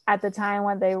 at the time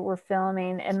when they were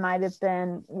filming, it might have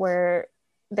been where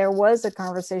there was a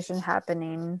conversation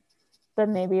happening, but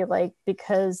maybe like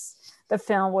because the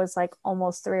film was like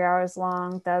almost 3 hours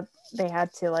long, that they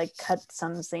had to like cut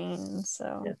some scenes.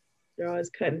 So yeah. They're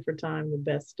always cutting for time, the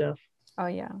best stuff. Oh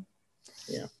yeah.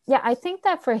 Yeah, I think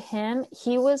that for him,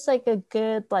 he was like a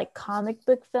good like comic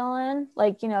book villain,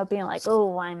 like being like,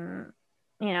 oh, I'm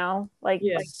like,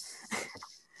 yeah.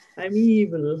 I'm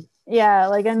evil. Yeah,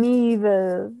 like I'm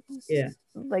evil. Yeah.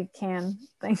 Like can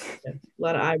thing. Yeah. A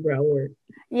lot of eyebrow work.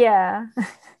 Yeah.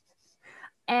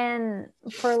 And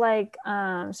for like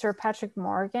Sir Patrick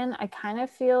Morgan, I kind of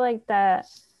feel like that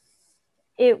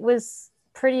it was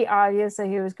pretty obvious that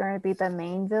he was going to be the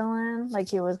main villain, like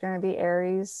he was going to be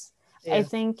Ares. Yeah. I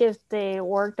think if they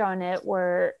worked on it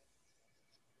where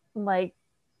like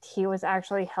he was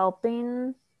actually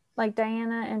helping like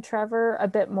Diana and Trevor a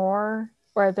bit more,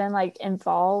 or have been like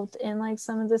involved in like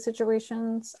some of the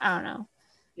situations, I don't know.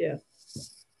 Yeah.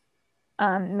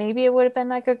 Maybe it would have been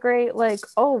like a great like,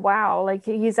 oh wow, like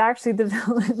he's actually the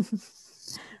villain.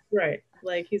 Right.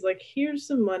 Like he's like, here's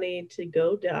some money to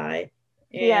go die,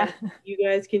 and you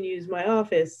guys can use my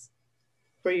office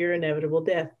for your inevitable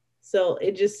death. So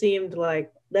it just seemed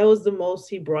like that was the most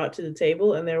he brought to the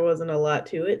table, and there wasn't a lot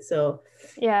to it. So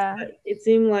it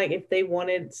seemed like if they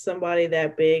wanted somebody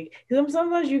that big, because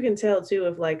sometimes you can tell too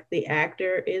if like the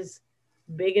actor is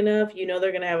big enough,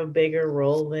 they're gonna have a bigger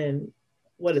role than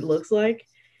what it looks like.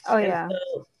 Oh yeah.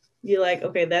 So you're like,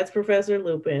 okay, that's Professor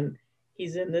Lupin.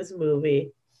 He's in this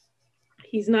movie.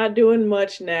 He's not doing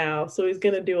much now, so he's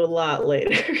gonna do a lot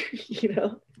later.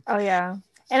 Oh yeah.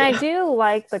 And I do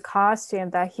like the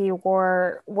costume that he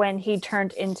wore when he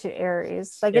turned into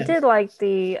Ares. Like I did like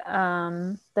the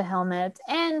helmet.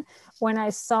 And when I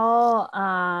saw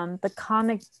the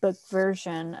comic book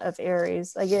version of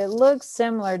Ares, like it looks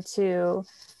similar to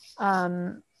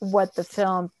what the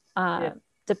film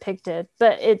depicted,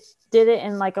 but it did it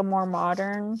in like a more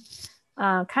modern,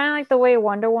 kind of like the way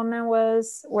Wonder Woman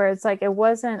was, where it's like it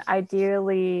wasn't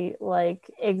ideally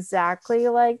like exactly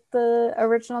like the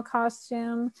original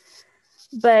costume,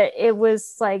 but it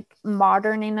was like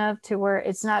modern enough to where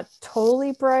it's not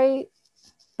totally bright,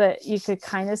 but you could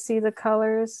kind of see the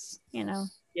colors.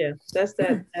 Yeah, that's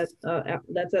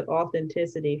that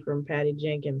authenticity from Patty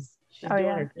Jenkins. She's Oh doing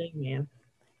yeah. her thing, man.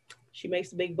 She makes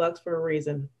the big bucks for a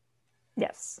reason.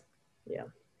 Yes. Yeah.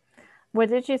 What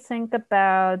did you think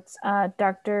about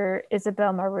Dr.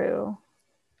 Isabel Maru?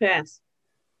 Pass.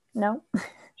 No.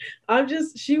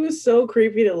 She was so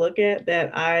creepy to look at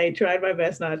that I tried my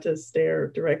best not to stare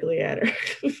directly at her.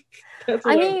 That's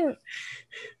I what I'm. mean,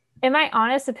 in my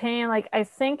honest opinion, like I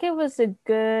think it was a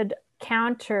good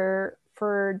counter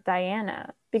for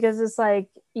Diana because it's like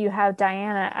you have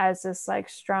Diana as this like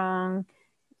strong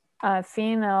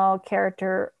female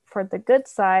character for the good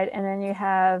side, and then you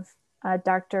have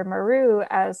Dr. Maru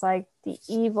as like the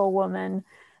evil woman.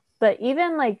 But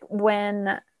even like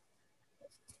when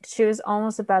she was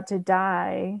almost about to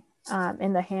die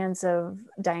in the hands of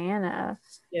Diana,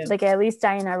 Yeah. like at least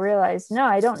Diana realized, no,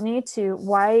 I don't need to.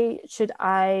 Why should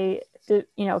I,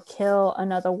 kill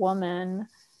another woman,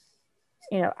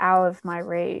 out of my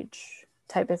rage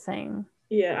type of thing?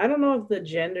 Yeah, I don't know if the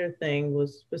gender thing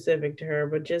was specific to her,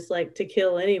 but just like to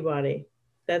kill anybody,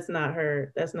 that's not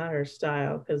her. That's not her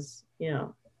style. Because Yeah.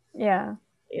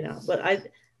 But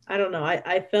I don't know.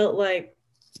 I felt like,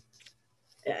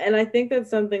 and I think that's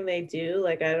something they do.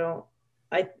 Like I don't.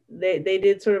 They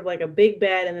did sort of like a big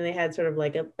bad, and then they had sort of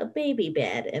like a baby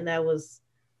bad, and that was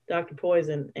Dr.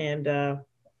 Poison. And I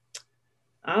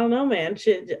don't know, man.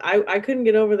 I couldn't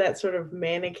get over that sort of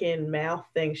mannequin mouth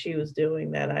thing she was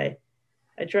doing. That I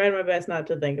tried my best not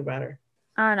to think about her.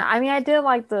 I don't know. I mean, I did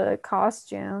like the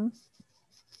costume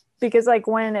because, like,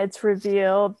 when it's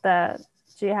revealed that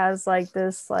she has like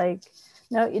this, like,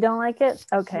 no, you don't like it?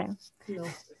 Okay. No.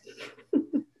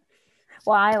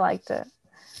 Well, I liked it.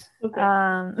 Okay.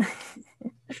 Um,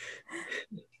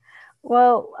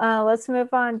 well, let's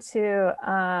move on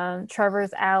to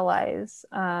Trevor's allies,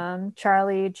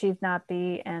 Charlie, Chief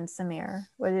Nappy, and Samir.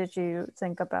 What did you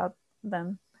think about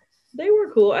them? They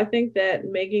were cool. I think that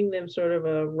making them sort of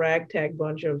a ragtag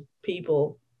bunch of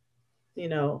people,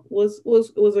 was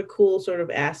a cool sort of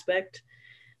aspect.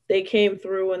 They came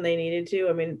through when they needed to.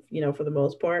 I mean, for the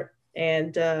most part,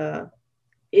 and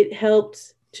it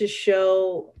helped to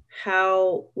show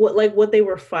what they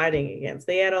were fighting against.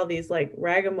 They had all these like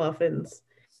ragamuffins,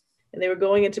 and they were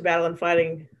going into battle and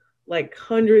fighting like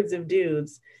hundreds of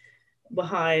dudes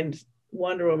behind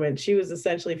Wonder Woman. She was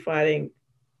essentially fighting,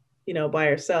 by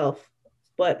herself.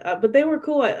 But they were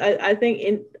cool. I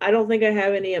think I don't think I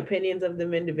have any opinions of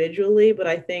them individually, but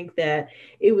I think that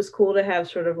it was cool to have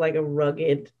sort of like a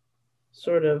rugged,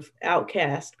 sort of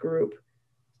outcast group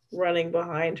running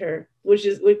behind her, which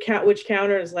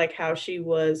counters like how she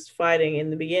was fighting in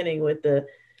the beginning with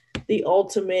the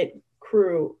ultimate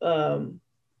crew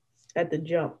at the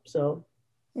jump. So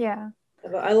Yeah.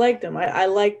 I liked them. I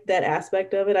liked that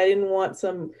aspect of it. I didn't want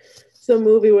some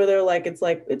movie where they're like it's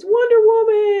Wonder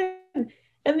Woman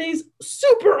and these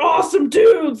super awesome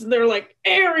dudes and they're like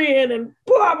Aryan and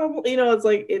blah blah blah. It's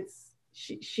like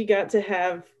she got to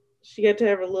have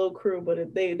a little crew,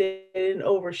 but they didn't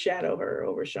overshadow her,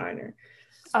 overshine her.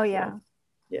 Oh yeah. So,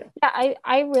 yeah. Yeah,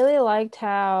 I really liked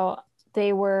how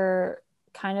they were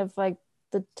kind of like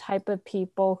the type of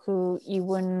people who you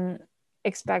wouldn't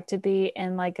expect to be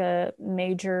in like a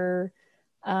major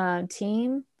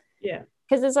team. Yeah.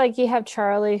 Because it's like you have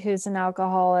Charlie, who's an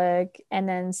alcoholic, and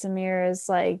then Samir is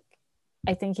like,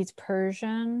 I think he's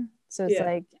Persian. So it's Yeah.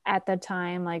 like at the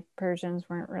time, like Persians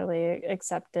weren't really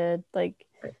accepted. Like,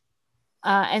 Right.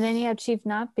 and then you have Chief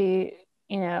Nappy,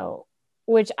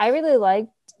 which I really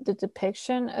liked the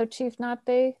depiction of Chief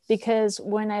Nappy because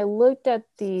when I looked at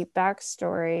the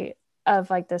backstory of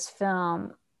like this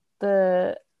film,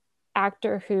 the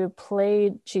actor who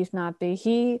played Chief Nappy,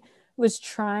 he was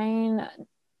trying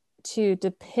to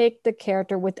depict the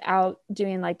character without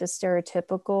doing like the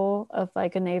stereotypical of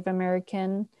like a Native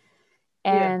American.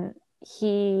 Yeah. And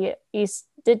he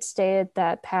did state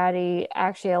that Patty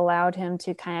actually allowed him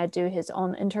to kind of do his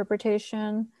own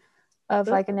interpretation of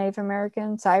That's, like a Native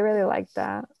American. So I really like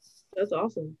that. that's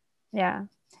awesome. Yeah.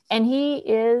 And he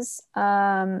is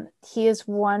from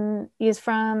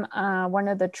one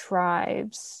of the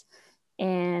tribes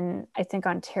in I think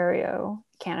Ontario,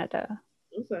 Canada.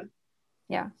 Okay.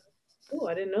 Yeah. Oh,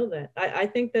 I didn't know that. I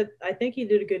think he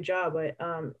did a good job.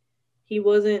 He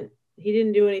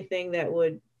didn't do anything that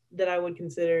I would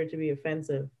consider to be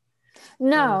offensive.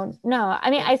 No, no. I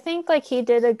mean, Yeah. I think like he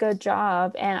did a good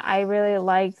job, and I really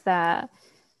like that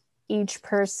each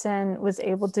person was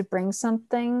able to bring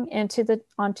something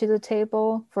onto the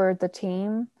table for the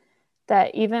team.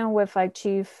 That even with like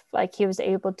Chief, like he was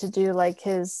able to do like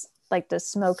his like the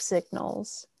smoke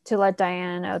signals to let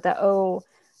Diana know that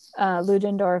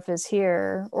Ludendorff is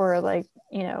here, or like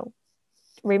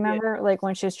Yeah. Remember, like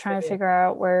when she was Oh, trying to yeah. figure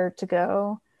out where to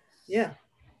go? Yeah.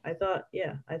 I thought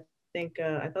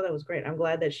that was great. I'm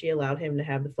glad that she allowed him to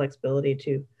have the flexibility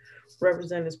to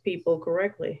represent his people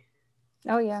correctly.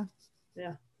 Oh yeah.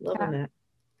 Yeah, loving Yeah. that.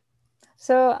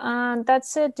 So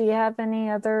that's it. Do you have any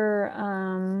other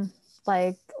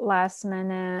like last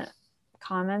minute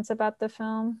comments about the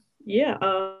film? Yeah,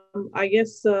 I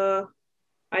guess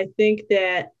I think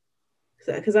that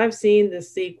because I've seen the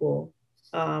sequel,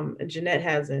 and Jeanette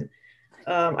hasn't.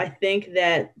 I think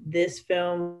that this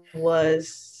film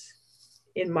was,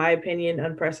 in my opinion,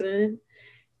 unprecedented,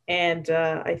 and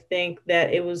I think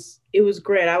that it was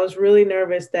great. I was really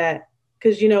nervous that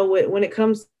because when it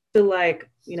comes to like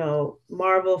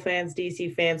Marvel fans,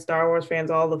 DC fans, Star Wars fans,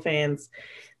 all the fans,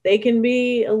 they can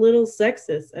be a little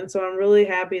sexist, and so I'm really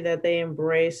happy that they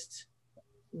embraced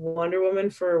Wonder Woman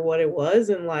for what it was,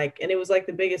 and it was like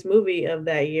the biggest movie of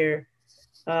that year.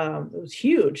 It was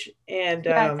huge, and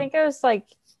Yeah, I think it was like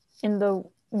in the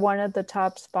one of the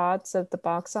top spots of the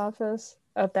box office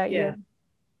of that yeah. year.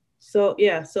 So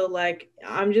yeah, so like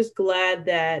I'm just glad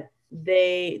that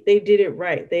they did it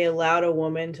right. They allowed a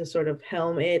woman to sort of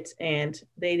helm it, and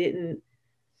they didn't.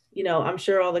 I'm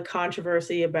sure all the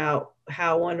controversy about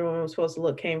how Wonder Woman was supposed to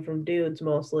look came from dudes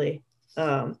mostly.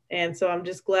 And so I'm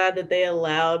just glad that they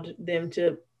allowed them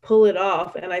to pull it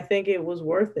off, and I think it was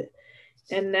worth it.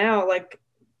 And now, like,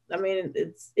 I mean,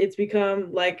 it's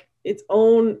become like its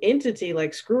own entity.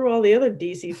 Like, screw all the other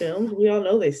DC films. We all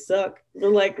know they suck.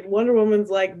 But like, Wonder Woman's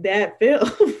like that film,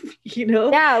 you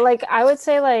know? Yeah, like I would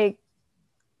say like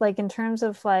in terms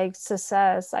of like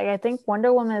success, like I think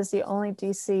Wonder Woman is the only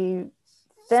DC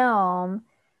film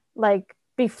like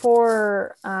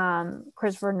before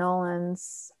Christopher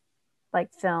Nolan's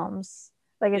like films.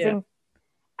 Like I Yeah, think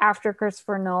after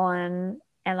Christopher Nolan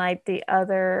and like the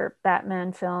other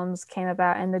Batman films came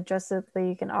about and the Justice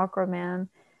League and Aquaman,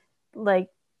 like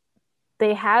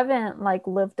they haven't like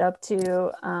lived up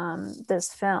to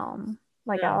this film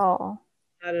like at no, all.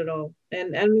 not at all.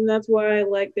 And I mean, that's why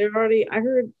like they're already. I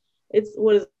heard it's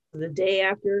what is it, the day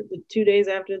after, the 2 days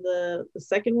after the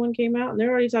second one came out, and they're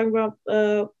already talking about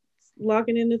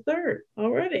locking in the third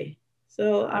already.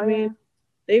 So I Oh mean, yeah.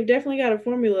 they've definitely got a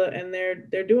formula, and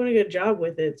they're doing a good job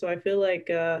with it. So I feel like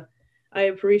I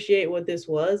appreciate what this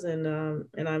was, and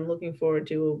I'm looking forward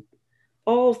to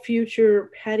all future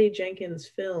Patty Jenkins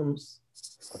films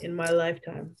in my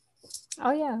lifetime.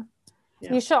 Oh yeah.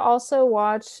 Yeah, You should also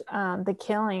watch The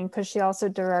Killing because she also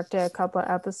directed a couple of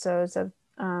episodes of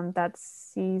that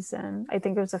season. I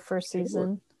think it was the first sure,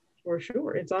 season. for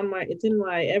sure. It's in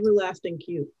my everlasting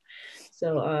queue.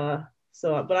 So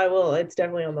but I will. It's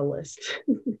definitely on the list.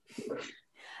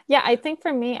 Yeah, I think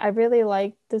for me, I really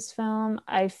liked this film.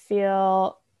 I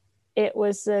feel it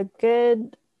was a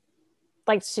good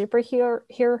like superhero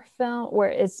hero film where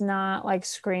it's not like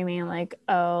screaming like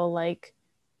oh like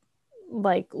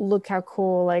look how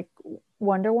cool like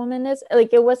Wonder Woman is.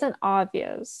 Like it wasn't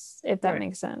obvious if that Right.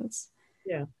 makes sense.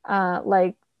 Yeah.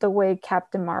 Like the way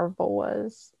Captain Marvel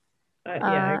was. Yeah.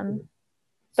 I Um agree.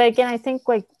 but again, I think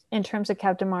like in terms of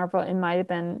Captain Marvel, it might have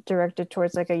been directed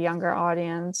towards like a younger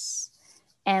audience.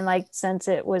 And like since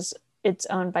it's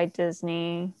owned by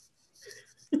Disney.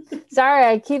 Sorry,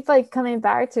 I keep like coming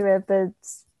back to it, but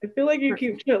I feel like you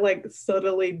keep like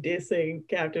subtly dissing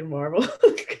Captain Marvel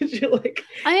because you're like,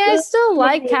 I mean I well, still it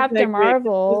like wasn't Captain that great.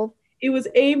 Marvel. It was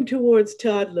aimed towards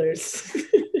toddlers,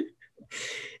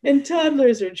 and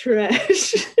toddlers are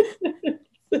trash.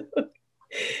 So,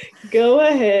 go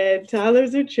ahead,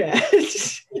 toddlers are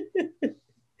trash.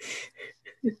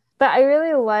 But I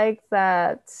really like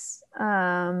that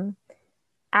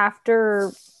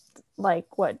after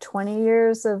like what 20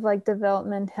 years of like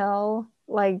development hell,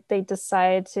 like they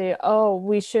decided to oh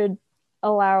we should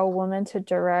allow a woman to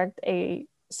direct a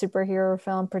superhero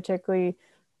film, particularly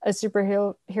a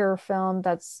superhero hero film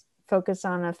that's focused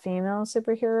on a female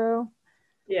superhero.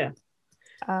 Yeah.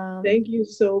 um Thank you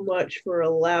so much for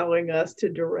allowing us to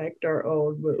direct our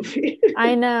own movie.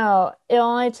 I know it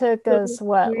only took So us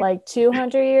what sweet. like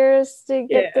 200 years to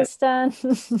get Yeah, this done.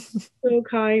 so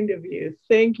kind of you.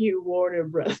 Thank you, Warner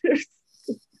Brothers.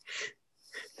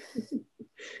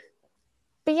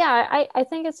 But yeah, I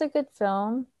think it's a good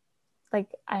film. Like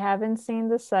I haven't seen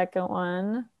the second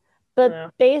one, but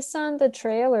No. based on the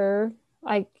trailer,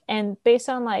 like and based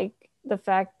on like the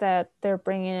fact that they're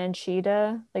bringing in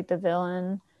Cheetah, like the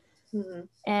villain, Mhm.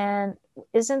 and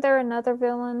isn't there another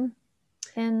villain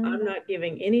in? I'm not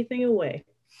giving anything away.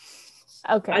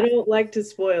 I Okay, don't like to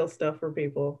spoil stuff for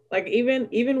people. Like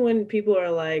even when people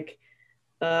are like,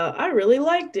 I really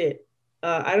liked it.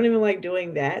 I don't even like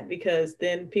doing that because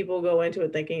then people go into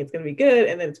it thinking it's going to be good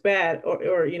and then it's bad, or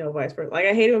vice versa. Like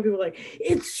I hate it when people are like,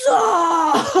 it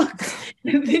sucks,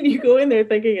 and then you go in there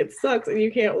thinking it sucks and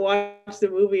you can't watch the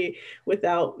movie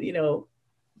without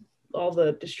all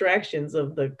the distractions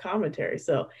of the commentary.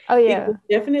 So Oh it yeah. was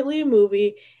definitely a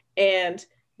movie, and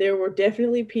there were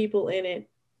definitely people in it,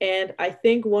 and I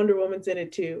think Wonder Woman's in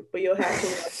it too, but you'll have to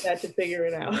watch that to figure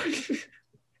it out.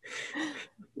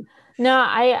 No,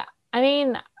 I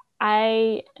mean,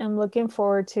 I am looking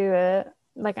forward to it.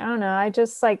 Like, I don't know. I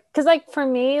just like, because like for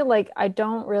me, like I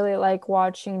don't really like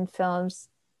watching films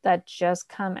that just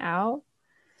come out.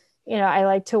 I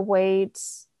like to wait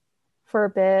for a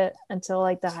bit until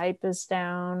like the hype is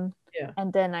down, Yeah.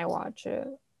 and then I watch it.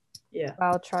 Yeah.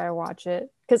 I'll try to watch it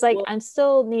because like I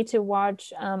still need to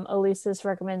watch Elisa's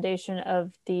recommendation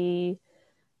of that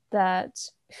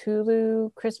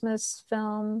Hulu Christmas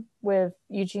film with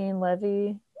Eugene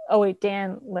Levy. Oh wait,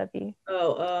 Dan Levy.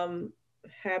 Oh,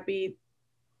 Happy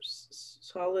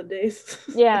Holidays.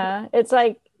 Yeah, it's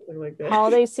like that.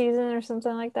 holiday season or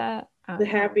something like that. The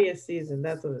happiest season.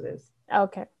 That's what it is.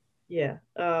 Okay. Yeah.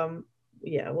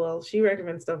 Yeah. Well, she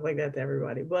recommends stuff like that to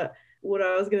everybody. But what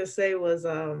I was gonna say was,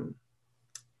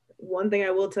 one thing I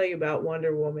will tell you about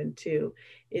Wonder Woman 2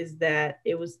 is that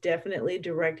it was definitely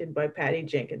directed by Patty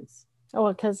Jenkins.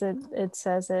 Oh, because it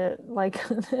says it like.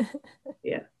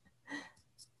 Yeah.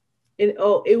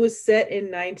 It was set in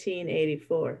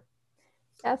 1984.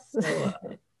 Yes.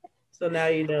 So now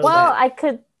you know. Well,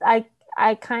 that.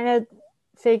 I kind of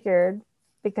figured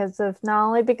because of not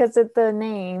only because of the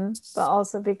name, but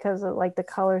also because of like the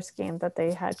color scheme that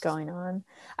they had going on.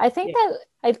 I think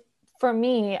for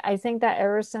me, I think that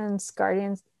ever since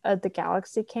Guardians of the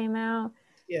Galaxy came out,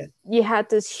 you had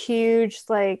this huge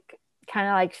like kind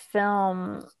of like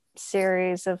film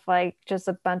series of like just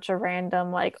a bunch of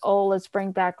random like, oh, let's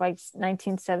bring back like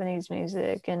 1970s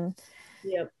music and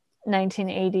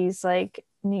 1980s like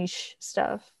niche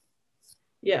stuff.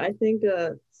 Yeah, I think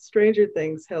Stranger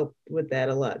Things helped with that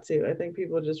a lot too. I think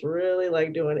people just really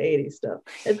like doing 80s stuff.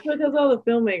 It's because all the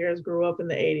filmmakers grew up in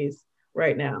the 80s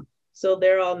right now. So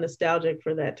they're all nostalgic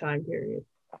for that time period.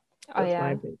 That's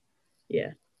my opinion.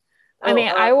 Yeah. I mean,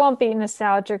 I won't be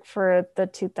nostalgic for the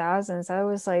 2000s. That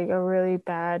was like a really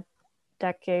bad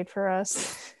decade for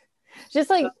us. Just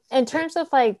like in terms of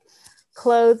like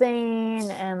clothing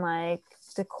and like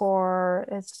decor,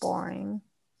 it's boring.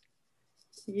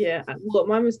 Yeah, well,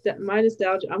 my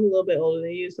nostalgia. I'm a little bit older than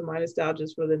you, so my nostalgia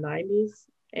is for the 90s,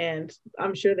 and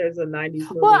I'm sure there's a 90s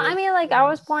movie. Well, I mean, like I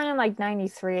was born in like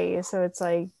 93, so it's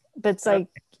like, but it's like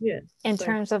in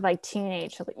terms of like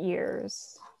teenage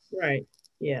years. Right.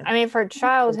 Yeah. I mean, for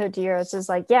childhood years, it's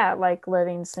like, yeah, like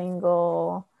living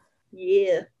single.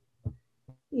 Yeah.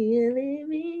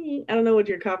 I don't know what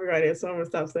your copyright is, so I'm gonna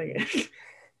stop singing.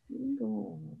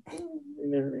 All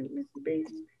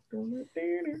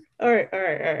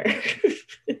right.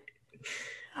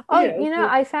 Oh, yeah,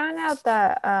 I found out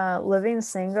that Living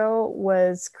Single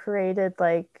was created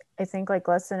like I think like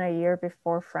less than a year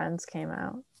before Friends came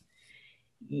out.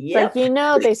 Yep.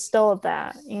 Like they stole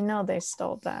that. They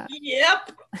stole that.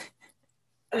 Yep.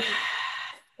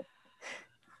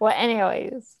 Well,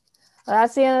 anyways,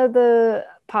 that's the end of the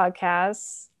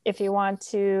podcast. If you want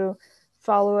to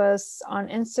follow us on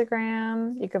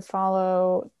Instagram, you can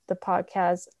follow the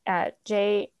podcast at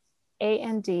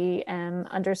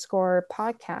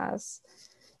JANDM_podcast.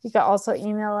 You can also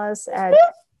email us at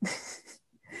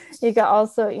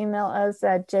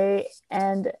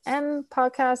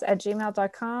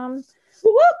jandmpodcast@gmail.com.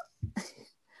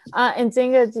 And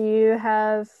Zinga,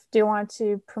 do you want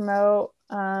to promote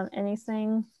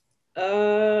anything?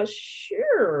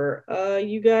 Sure.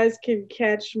 You guys can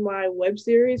catch my web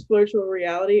series Virtual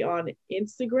Reality on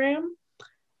Instagram,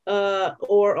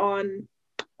 or on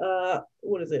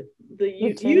what is it? The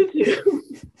YouTube.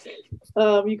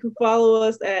 You can follow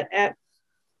us at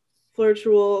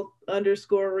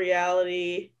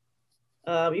virtual_reality.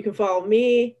 You can follow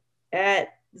me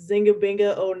at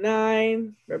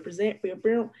Zingabinga09. Represent.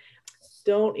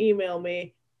 Don't email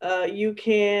me. You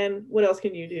can, what else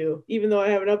can you do? Even though I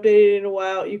haven't updated in a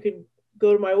while, you can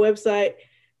go to my website,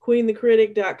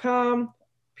 queenthecritic.com.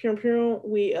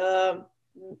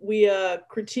 We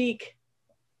critique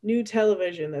new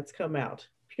television that's come out.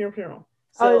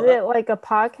 So, is it like a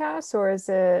podcast or is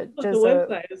it just the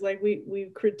website? It's like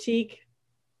we critique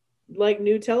like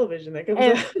new television that comes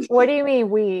out. What do you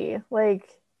mean we? Like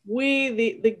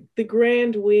we, the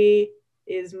grand we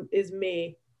is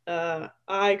me.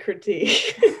 I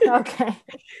critique. Okay.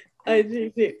 I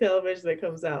critique television that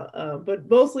comes out. But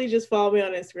mostly just follow me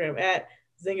on Instagram at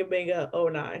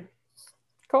Zingabinga09.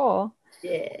 Cool.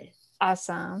 Yeah.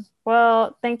 Awesome.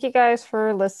 Well, thank you guys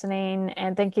for listening,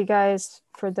 and thank you guys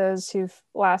for those who've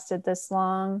lasted this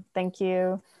long. Thank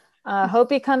you.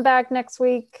 Hope you come back next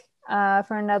week for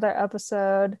another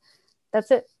episode.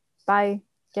 That's it. Bye.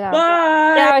 Get out.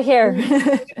 Bye. Get out of here.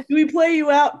 Do we play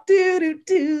you out? Do do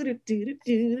do do do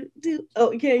do do.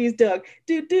 Oh, you can't use Doug.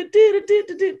 Do do do do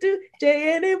do do do.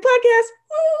 JNN podcast.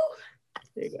 Woo!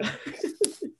 There you go.